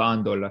CZG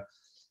bundle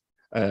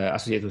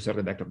associated with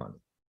certain vector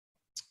bundle.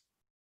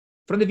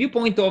 From the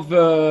viewpoint of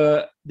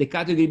the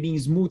category being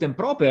smooth and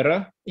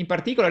proper, in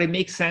particular, it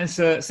makes sense,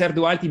 Serre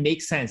duality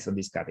makes sense on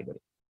this category.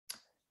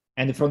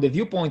 And from the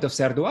viewpoint of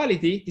Serre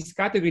duality, this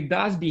category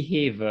does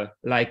behave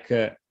like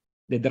the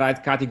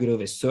derived category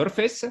of a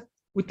surface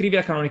with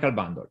trivial canonical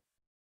bundle.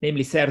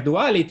 namely Serre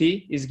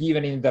duality, is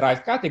given in the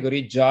derived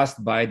category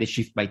just by the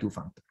shift by 2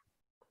 factor.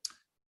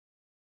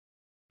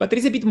 But there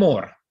is a bit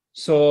more.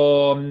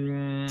 So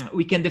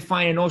we can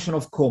define a notion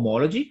of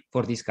cohomology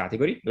for this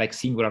category, like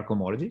singular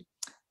cohomology.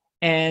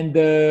 And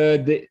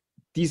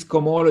this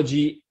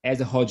cohomology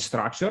has a Hodge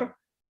structure.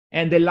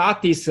 And the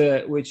lattice,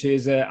 which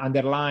is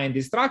underlying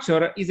this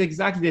structure, is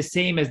exactly the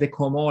same as the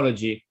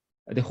cohomology,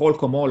 the whole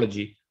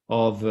cohomology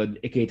of a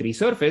K3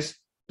 surface,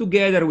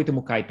 together with the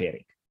Mukai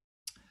pairing.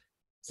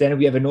 Then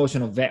we have a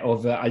notion of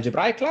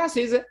algebraic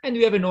classes, and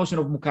we have a notion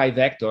of Mukai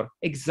vector,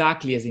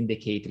 exactly as in the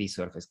K3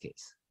 surface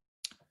case.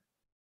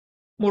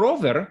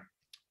 Moreover,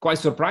 quite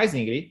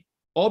surprisingly,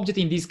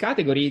 objects in this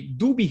category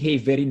do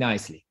behave very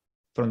nicely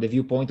from the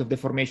viewpoint of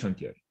deformation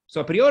theory.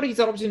 So a priori, it's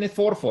objects in a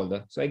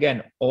fourfold. So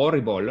again,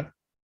 horrible.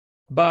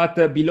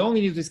 But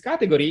belonging to this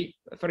category,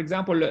 for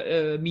example,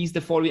 means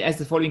the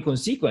following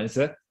consequence,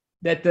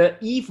 that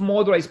if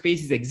moduli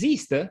spaces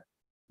exist,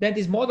 then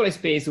this moduli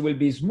space will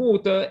be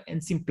smooth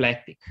and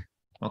symplectic.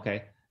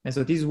 Okay, and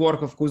so this is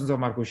work of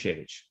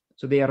Kuznetsov-Markushevich.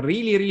 So they are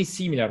really, really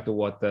similar to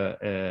what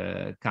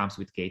comes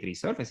with K3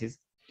 surfaces.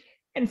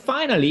 And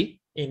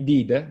finally,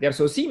 indeed, they are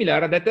so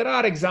similar that there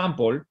are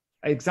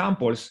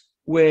examples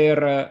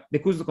where the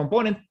Kuznetsov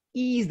component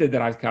is the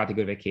derived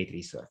category of a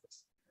K3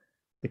 surface.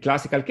 The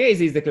classical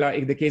case is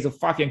the case of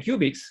Pfaffian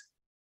cubics.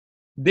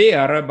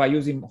 There, by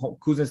using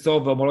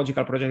Kuznetsov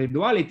homological projective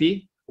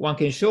duality, one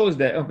can show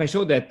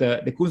that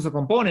the Kuznetsov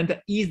component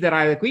is the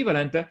derived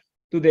equivalent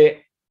to the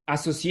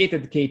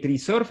associated K3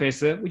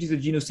 surface, which is a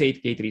genus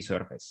 8 K3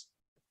 surface.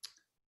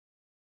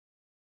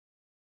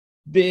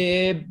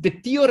 The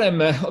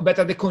theorem, or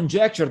better, the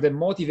conjecture that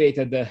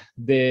motivated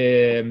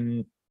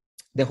the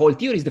whole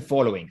theory is the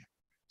following.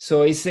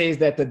 So it says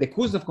that the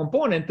Kuznetsov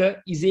component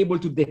is able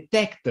to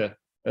detect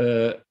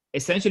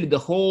essentially the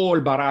whole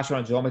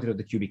birational geometry of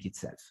the cubic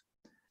itself.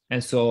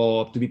 And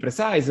so, to be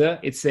precise,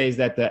 it says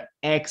that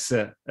X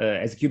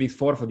as a cubic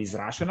fourfold is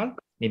rational,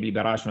 namely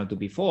birational to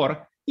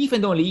B4, if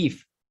and only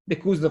if the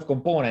Kuznetsov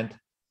component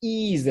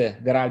is the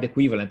derived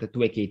equivalent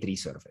to a K3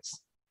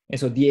 surface. And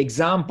so the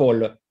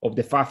example of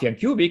the Pfaffian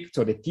cubic,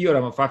 so the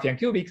theorem of Pfaffian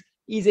cubics,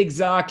 is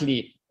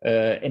exactly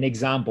an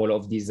example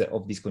of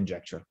this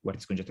conjecture, where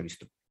this conjecture is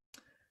true.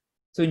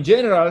 So in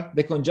general,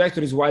 the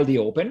conjecture is wildly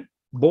open,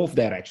 both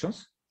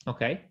directions,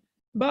 okay?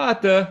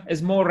 But a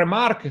small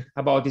remark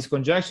about this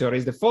conjecture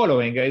is the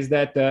following, is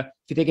that if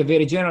you take a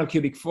very general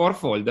cubic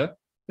fourfold,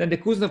 then the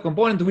Kuznetsov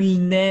component will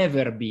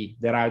never be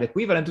derived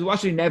equivalent to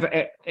actually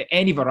never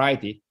any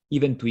variety,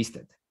 even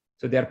twisted.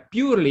 So they're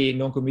purely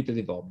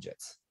non-commutative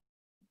objects.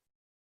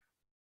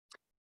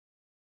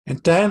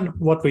 And then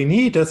what we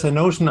need is a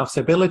notion of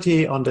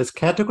stability on this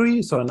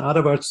category. So in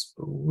other words,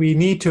 we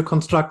need to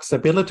construct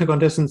stability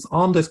conditions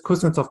on this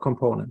Kuznetsov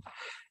component.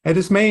 And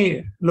this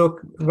may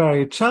look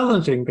very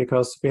challenging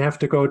because we have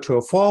to go to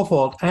a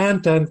fourfold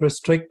and then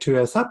restrict to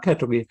a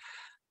subcategory.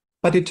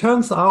 But it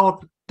turns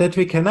out that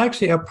we can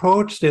actually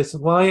approach this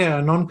via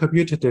a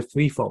non-commutative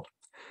threefold.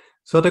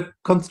 So the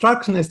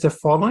construction is the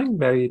following,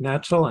 very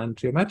natural and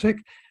geometric.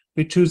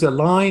 We choose a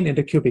line in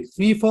the cubic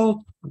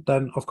threefold.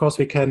 Then, of course,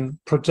 we can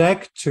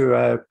project to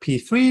a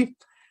P3,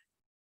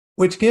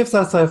 which gives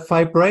us a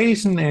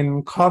vibration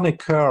in conic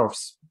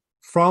curves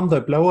from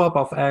the blow-up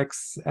of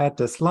X at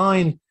this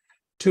line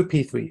to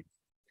P3.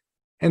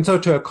 And so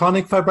to a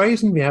conic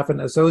vibration, we have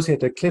an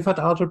associated Clifford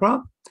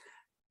algebra.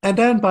 And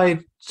then by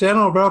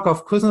general work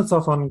of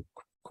Kuznetsov on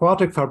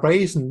quadratic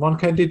vibration, one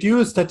can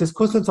deduce that this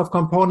Kuznetsov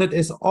component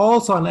is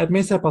also an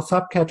admissible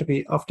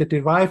subcategory of the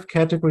derived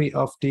category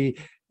of the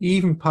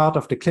even part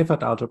of the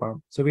Clifford algebra.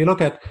 So we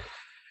look at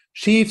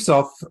sheaves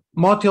of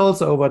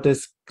modules over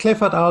this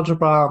Clifford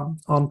algebra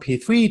on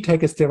P3,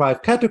 take its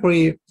derived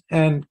category,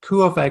 and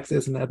Q of X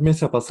is an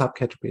admissible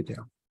subcategory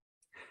there.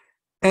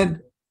 And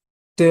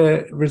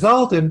the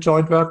result in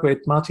joint work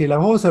with Marty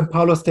Larose and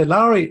Paolo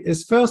Stellari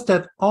is first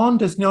that on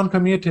this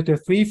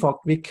non-commutative threefold,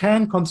 we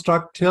can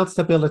construct tilt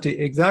stability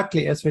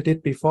exactly as we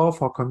did before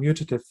for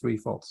commutative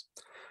threefolds.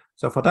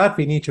 So for that,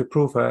 we need to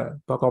prove a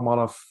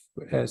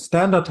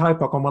standard type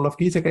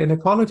Bogomolov-Giesecke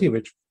inequality,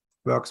 which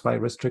works by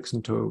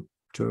restriction to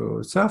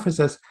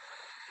surfaces.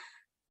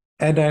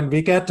 And then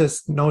we get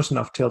this notion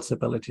of tilt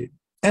stability.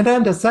 And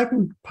then the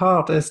second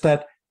part is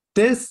that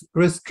this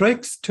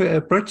restricts to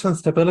a Bridgeland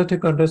stability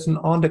condition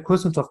on the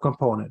Kuznetsov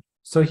component.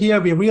 So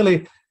here we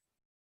really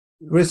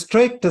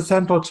restrict the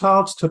central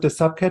charge to the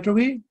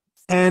subcategory,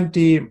 and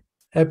the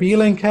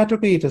abelian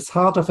category, this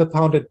heart of a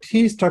bounded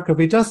T structure,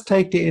 we just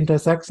take the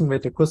intersection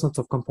with the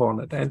Kuznetsov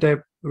component. And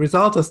the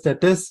result is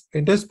that this,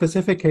 in this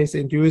specific case,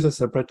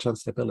 induces a Bridgeland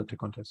stability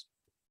condition.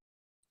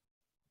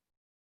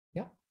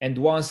 Yeah, and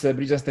once the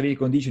Bridgeland stability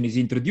condition is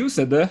introduced,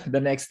 the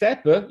next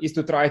step is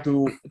to try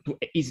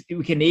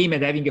we can aim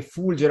at having a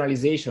full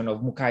generalization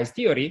of Mukai's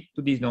theory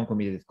to this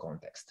non-commutative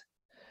context.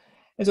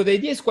 And so the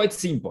idea is quite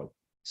simple.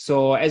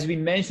 So as we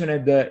mentioned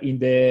in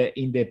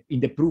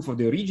the proof of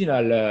the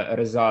original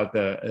result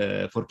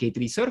for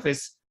K3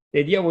 surface, the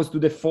idea was to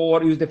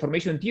use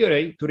deformation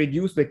theory to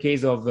reduce the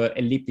case of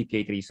elliptic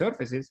K3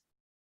 surfaces.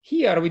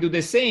 Here we do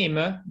the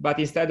same, but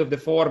instead of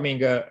deforming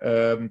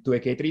to a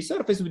K3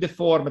 surface, we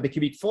deform the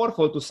cubic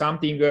fourfold to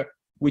something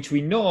which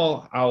we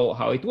know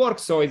how it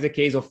works. So it's the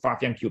case of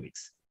Pfaffian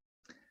cubics.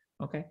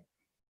 Okay,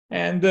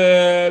 and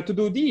to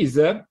do this,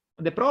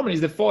 the problem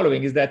is the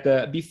following: is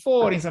that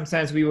before, in some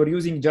sense, we were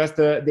using just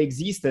the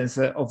existence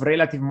of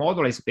relative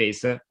moduli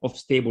space of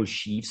stable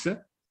sheaves,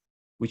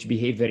 which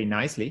behave very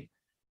nicely.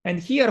 And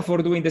here, for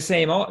doing the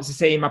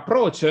same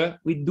approach,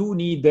 we do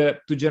need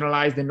to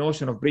generalize the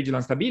notion of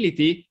Bridgeland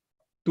stability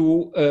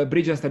to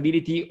Bridgeland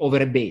stability over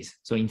a base,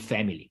 so in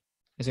family.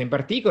 And so in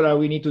particular,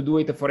 we need to do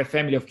it for a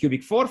family of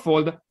cubic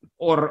fourfold,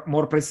 or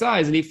more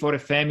precisely, for a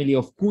family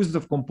of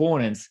Kuznetsov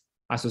components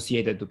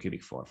associated to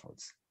cubic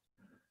fourfolds.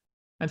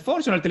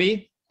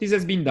 Unfortunately, this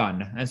has been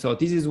done. And so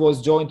this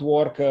was joint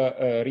work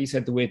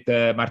recent with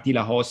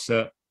Martila Hoss,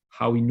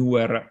 Howie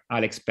Neuer,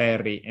 Alex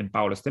Perry, and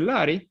Paolo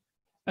Stellari.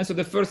 And so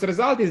the first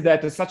result is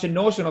that such a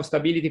notion of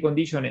stability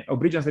condition, of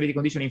Bridgeland stability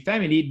condition in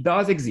family,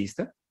 does exist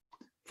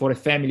for a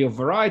family of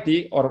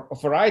variety or of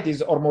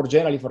varieties, or more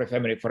generally for a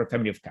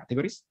family of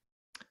categories.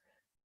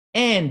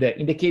 And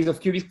in the case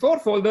of cubic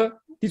fourfold,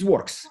 this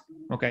works.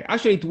 Okay,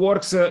 actually, it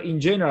works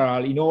in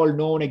general in all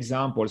known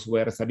examples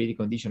where a stability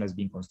condition has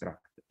been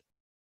constructed.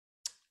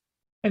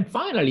 And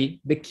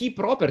finally, the key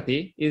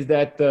property is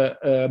that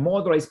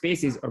moduli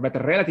spaces, or better,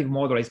 relative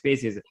moduli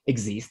spaces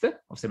exist,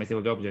 of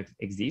semi-stable objects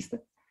exist.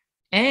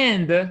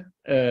 And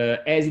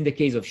as in the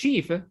case of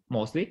sheaf,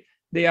 mostly,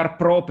 they are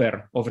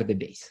proper over the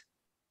base.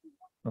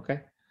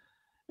 Okay.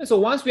 And so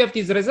once we have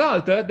this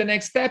result, the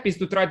next step is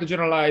to try to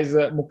generalize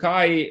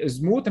Mukai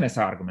smoothness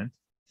argument.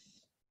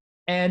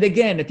 And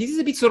again, this is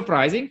a bit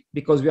surprising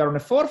because we are on a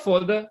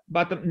fourfold,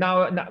 but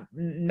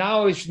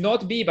now it should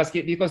not be,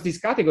 because this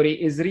category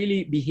is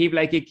really behave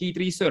like a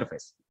K3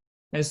 surface.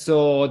 And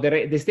so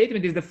the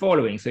statement is the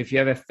following. So if you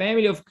have a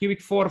family of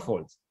cubic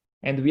fourfolds,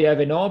 and we have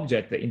an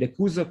object in the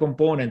Kuznetsov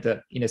component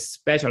in a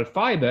special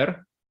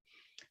fiber,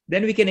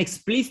 then we can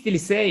explicitly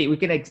say, we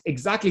can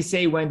exactly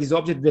say when this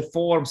object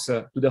deforms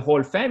to the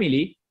whole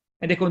family,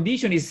 and the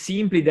condition is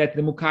simply that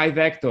the Mukai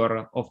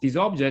vector of these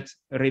objects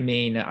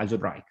remain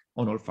algebraic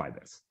on all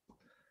fibers.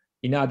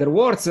 In other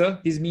words,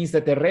 this means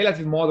that the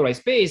relative moduli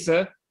space,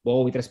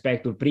 both with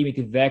respect to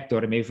primitive vector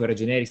and maybe for a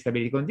generic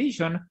stability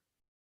condition,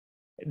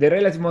 the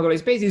relative moduli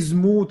space is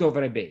smooth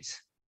over a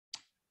base.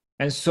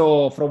 And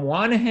so from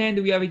one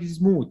hand, we have it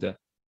smooth.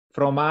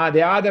 From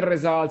the other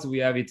results, we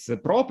have it's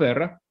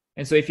proper.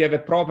 And so if you have a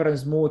proper and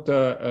smooth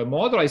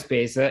moduli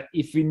space,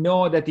 if we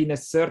know that in a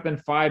certain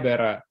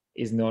fiber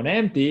is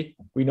non-empty,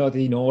 we know that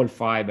in all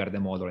fiber, the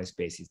moduli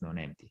space is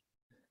non-empty.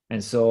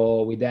 And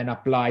so we then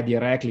apply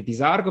directly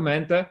this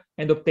argument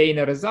and obtain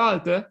a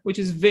result which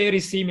is very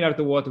similar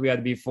to what we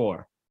had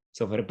before.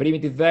 So for a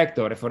primitive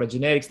vector, for a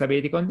generic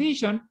stability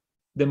condition,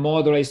 the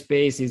moduli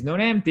space is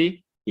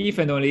non-empty if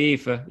and only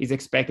if its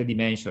expected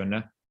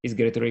dimension is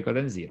greater or equal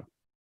than 0.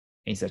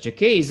 In such a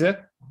case,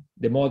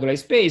 the moduli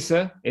space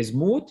is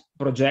smooth,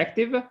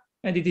 projective,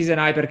 and it is an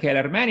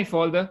hyperkähler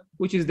manifold,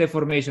 which is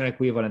deformation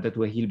equivalent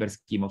to a Hilbert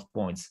scheme of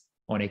points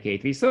on a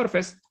K3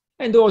 surface,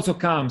 and also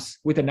comes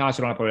with a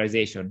natural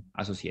polarization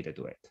associated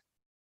to it.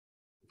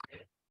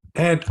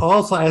 And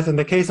also, as in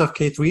the case of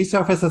K3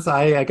 surfaces,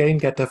 I again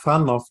get the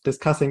fun of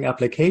discussing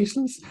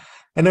applications.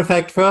 And in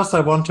fact, first I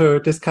want to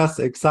discuss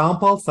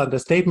examples, and the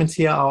statements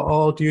here are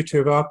all due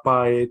to work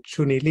by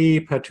Chuni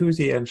Li,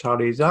 Pertuzzi, and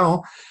Charlie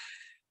Zhao.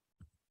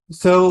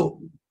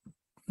 So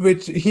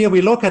here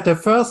we look at the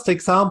first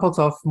examples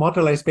of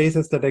moduli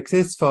spaces that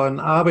exist for an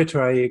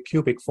arbitrary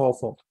cubic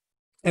fourfold.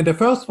 And the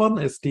first one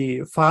is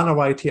the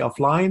Fano-Ryti of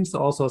lines,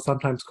 also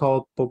sometimes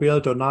called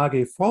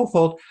Bobile-Donaghy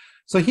fourfold.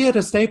 So here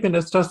the statement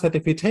is just that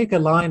if we take a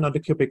line on the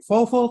cubic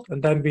fourfold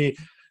and then we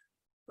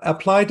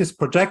apply this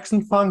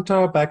projection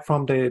functor back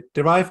from the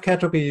derived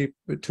category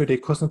to the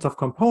Kuznetsov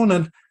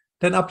component,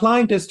 then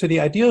applying this to the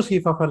ideal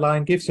sheaf of a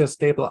line gives you a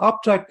stable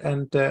object,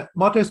 and the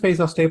moduli space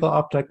of stable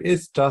object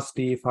is just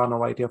the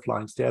Fano-Ryti of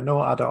lines. There are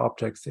no other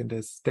objects in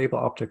this stable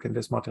object in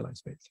this moduli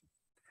space.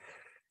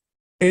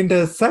 In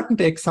the second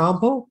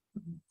example,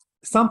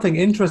 something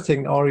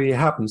interesting already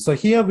happens. So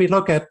here we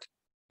look at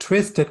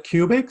twisted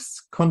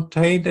cubics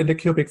contained in the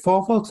cubic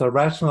fourfold, so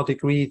rational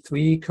degree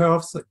 3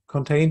 curves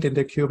contained in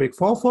the cubic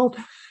fourfold.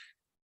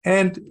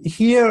 And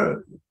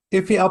here,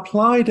 if we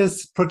apply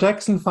this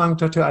projection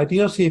functor to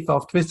ideal sheaf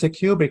of twisted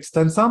cubics,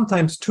 then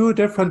sometimes two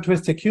different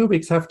twisted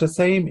cubics have the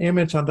same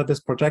image under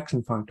this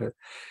projection functor.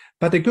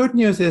 But the good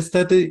news is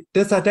that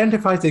this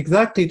identifies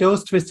exactly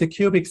those twisted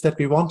cubics that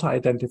we want to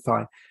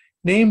identify.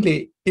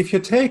 Namely, if you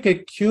take a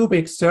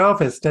cubic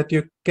surface that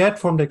you get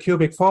from the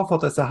cubic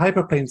fourfold as a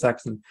hyperplane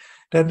section,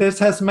 then this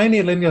has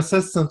many linear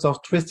systems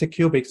of twisted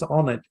cubics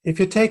on it. If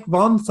you take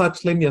one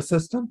such linear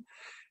system,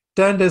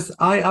 then this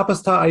I upper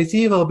star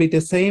IC will be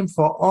the same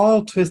for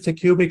all twisted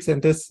cubics in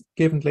this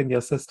given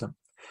linear system.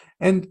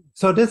 And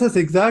so this is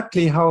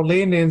exactly how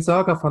Lehne and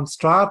Zerger von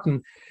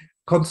Straten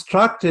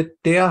constructed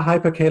their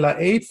hyperkähler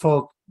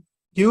eightfold,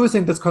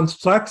 using this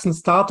construction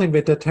starting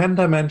with the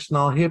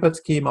 10-dimensional Hilbert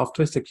scheme of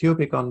twisted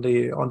cubic on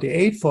the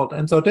eightfold.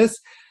 And so this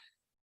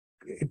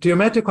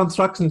geometric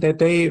construction that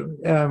they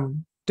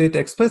did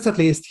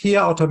explicitly is here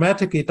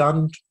automatically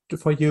done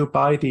for you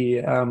by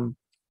the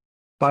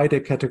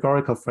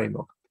categorical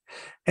framework.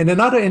 And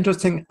another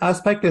interesting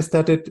aspect is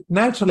that it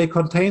naturally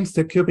contains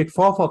the cubic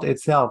fourfold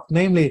itself,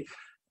 namely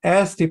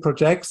as the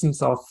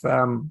projections of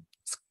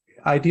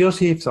ideal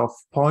sheaves of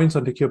points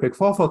on the cubic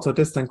fourfold. So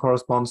this then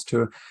corresponds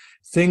to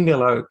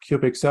singular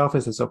cubic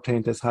surfaces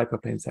obtained as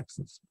hyperplane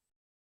sections.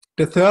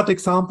 The third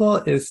example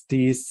is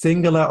the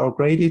singular or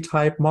Grady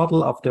type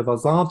model of the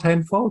Voisin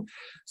tenfold.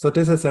 So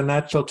this is a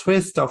natural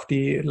twist of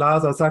the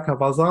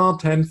Lazar-Zacher-Voisin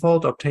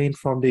tenfold obtained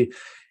from the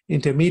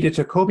intermediate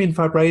Jacobian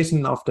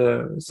fibration of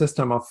the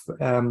system of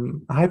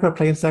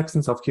hyperplane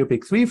sections of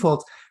cubic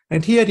threefolds.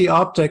 And here the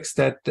objects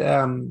that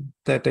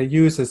they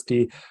use is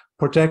the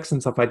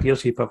projections of ideal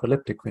sheaf of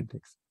elliptic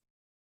quintics.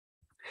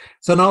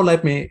 So now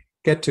let me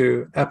get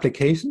to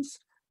applications.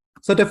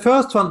 So the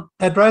first one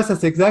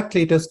addresses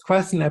exactly this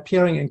question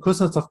appearing in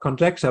Kuznetsov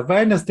conjecture.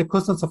 When is the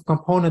Kuznetsov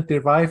component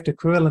derived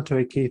equivalent to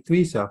a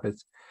K3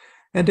 surface?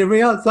 And the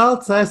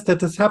result says that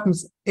this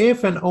happens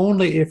if and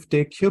only if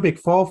the cubic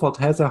fourfold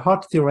has a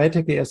hot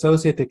theoretically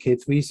associated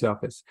K3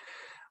 surface,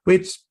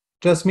 which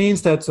just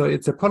means that so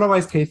it's a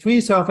polarized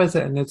K3 surface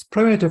and its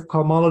primitive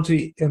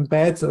cohomology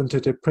embeds into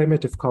the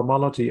primitive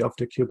cohomology of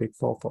the cubic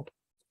fourfold.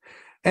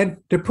 And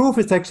the proof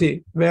is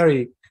actually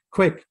very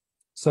quick.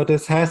 So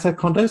this has a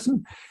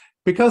condition.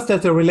 Because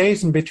there's a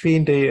relation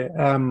between the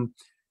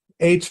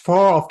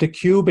H4 of the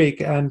cubic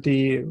and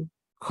the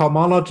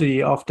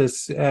cohomology of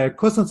this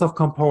Kuznetsov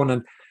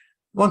component,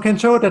 one can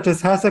show that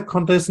this Hasse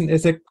condition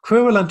is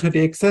equivalent to the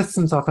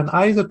existence of an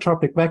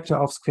isotropic vector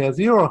of square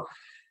zero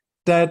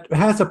that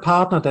has a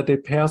partner that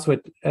it pairs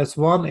with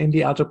S1 in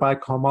the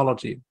algebraic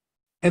cohomology.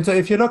 And so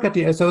if you look at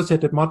the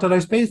associated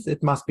modular space,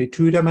 it must be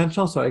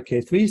two-dimensional, so a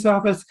K3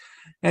 surface.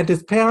 And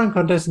this pairing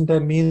condition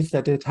then means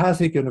that it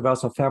has a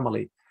universal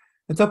family.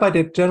 And so by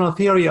the general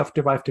theory of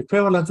derived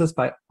equivalences,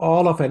 by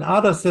all of an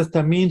other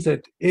system means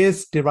it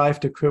is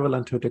derived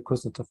equivalent to the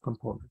Kuznetsov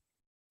component.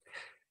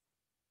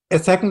 A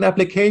second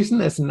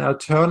application is an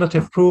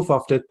alternative proof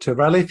of the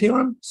Torelli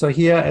theorem. So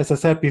here, as I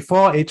said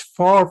before,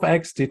 H4 of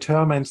X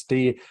determines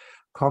the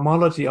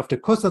cohomology of the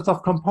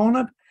Kuznetsov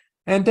component.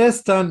 And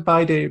this done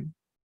by the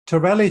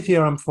Torelli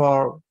theorem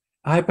for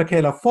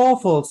hyperkähler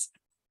fourfolds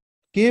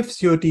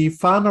gives you the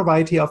Fano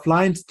variety of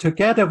lines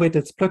together with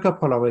its Plücker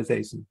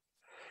polarization.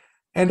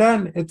 And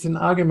then it's an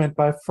argument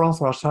by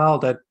François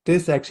Charles that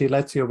this actually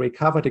lets you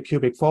recover the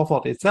cubic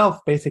fourfold itself,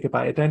 basically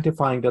by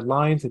identifying the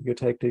lines, and you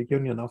take the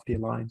union of the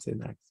lines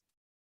in X.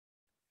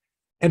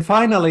 And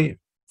finally,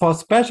 for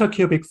special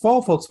cubic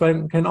fourfolds,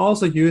 one can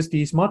also use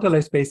these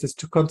modular spaces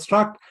to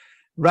construct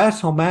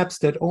rational maps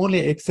that only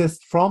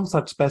exist from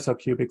such special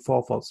cubic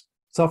fourfolds.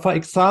 So for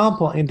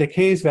example, in the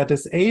case where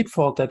this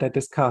eightfold that I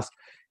discussed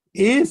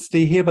is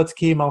the Hilbert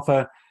scheme of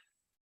a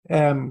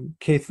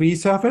K3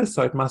 surface,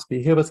 so it must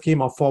be Hilbert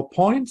scheme of 4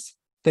 points,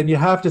 then you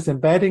have this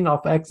embedding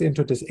of X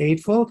into this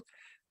eightfold.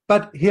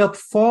 But Hilbert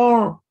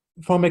 4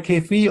 from a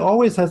K3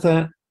 always has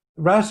a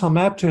rational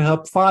map to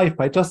Hilbert 5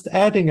 by just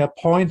adding a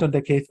point on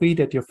the K3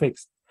 that you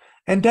fixed.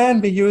 And then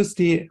we use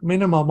the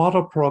minimal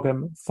model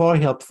program for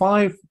Hilbert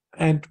 5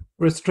 and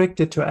restrict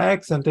it to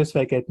X, and this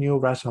way get new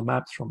rational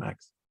maps from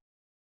X.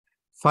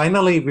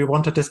 Finally, we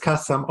want to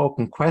discuss some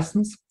open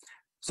questions.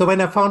 So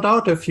when I found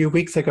out a few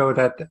weeks ago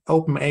that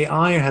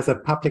OpenAI has a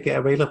publicly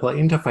available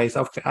interface,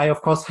 I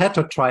of course had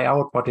to try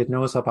out what it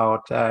knows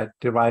about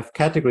derived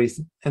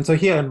categories. And so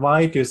here in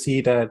white, you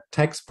see the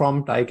text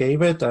prompt I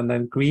gave it, and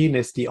then green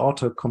is the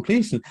auto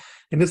completion.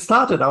 And it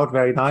started out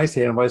very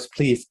nicely and was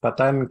pleased, but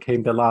then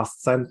came the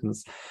last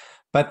sentence.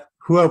 But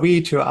who are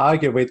we to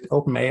argue with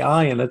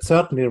OpenAI? And it's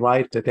certainly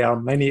right that there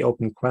are many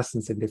open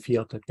questions in the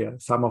field,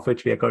 some of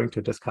which we are going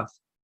to discuss.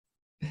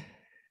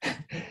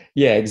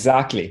 Yeah,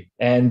 exactly.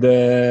 And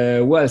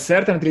well,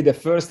 certainly the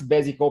first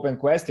basic open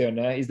question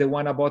is the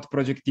one about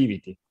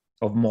projectivity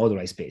of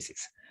moduli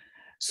spaces.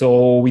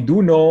 So we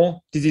do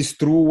know this is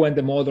true when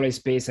the moduli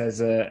space has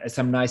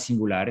some nice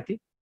singularity,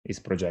 is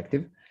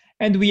projective.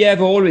 And we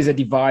have always a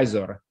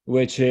divisor,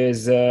 which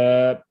is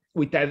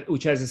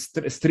which has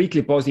a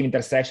strictly positive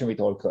intersection with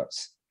all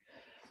curves.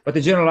 But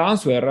the general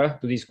answer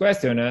to this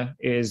question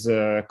is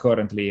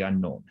currently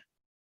unknown.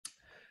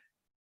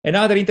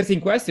 Another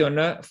interesting question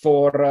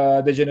for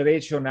the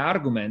generation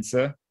arguments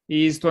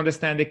is to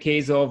understand the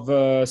case of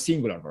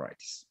singular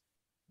varieties.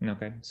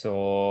 Okay,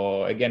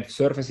 so again,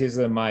 surfaces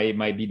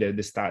might be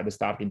the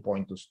starting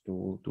point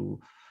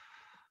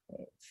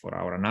for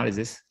our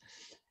analysis.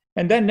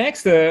 And then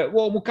next,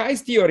 well,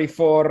 Mukai's theory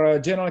for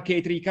general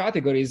K3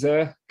 categories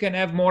can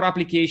have more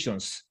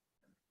applications,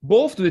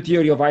 both to the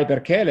theory of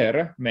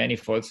hyperkähler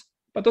manifolds,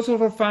 but also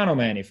for Fano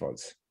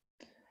manifolds.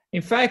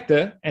 In fact,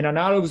 an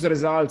analogous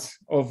result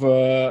of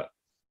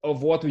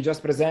what we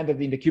just presented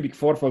in the cubic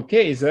fourfold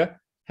case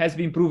has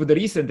been proved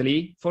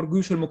recently for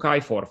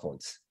Gushel-Mukai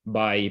fourfolds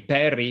by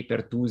Perry,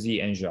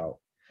 Pertusi, and Zhao.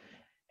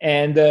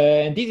 And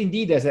this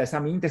indeed has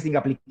some interesting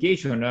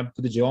application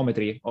to the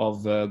geometry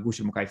of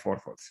Gushel-Mukai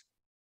fourfolds.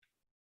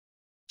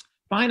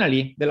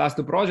 Finally, the last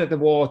two projects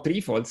were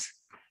threefolds.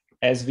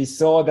 As we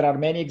saw, there are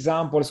many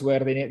examples where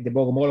the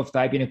Bogomolov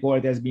type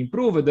inequality has been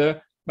proved,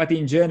 but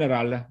in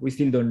general, we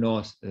still don't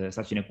know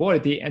such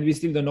inequality, and we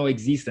still don't know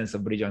existence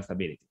of Bridgeland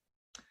stability.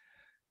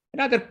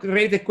 Another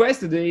related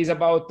question is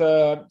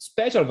about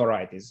special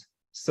varieties.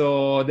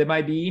 So there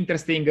might be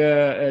interesting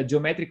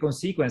geometric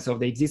consequence of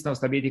the existence of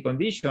stability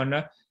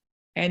condition,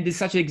 and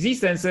such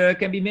existence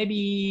can be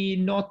maybe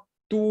not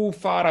too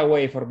far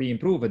away for being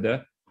proved.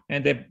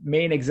 And the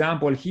main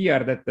example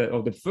here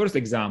of the first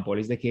example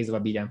is the case of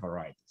abelian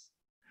varieties.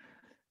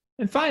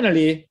 And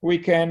finally, we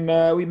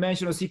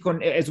mention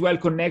as well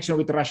connection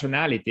with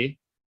rationality,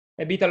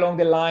 a bit along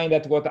the line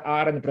that what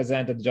Arend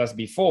presented just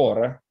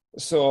before.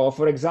 So,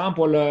 for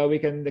example, we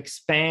can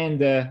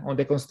expand on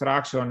the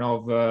construction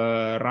of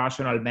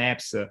rational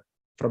maps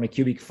from a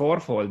cubic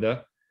fourfold,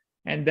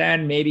 and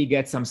then maybe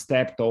get some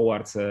step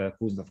towards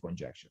Kuznets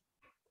conjecture.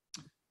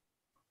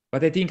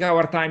 But I think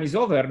our time is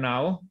over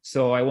now,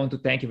 so I want to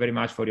thank you very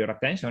much for your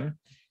attention.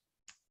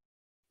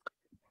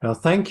 Well,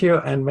 thank you,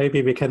 and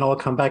maybe we can all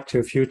come back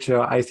to future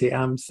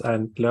ICMs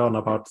and learn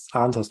about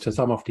answers to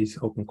some of these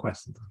open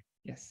questions.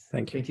 Yes,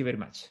 thank you. Thank you very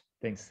much.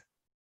 Thanks.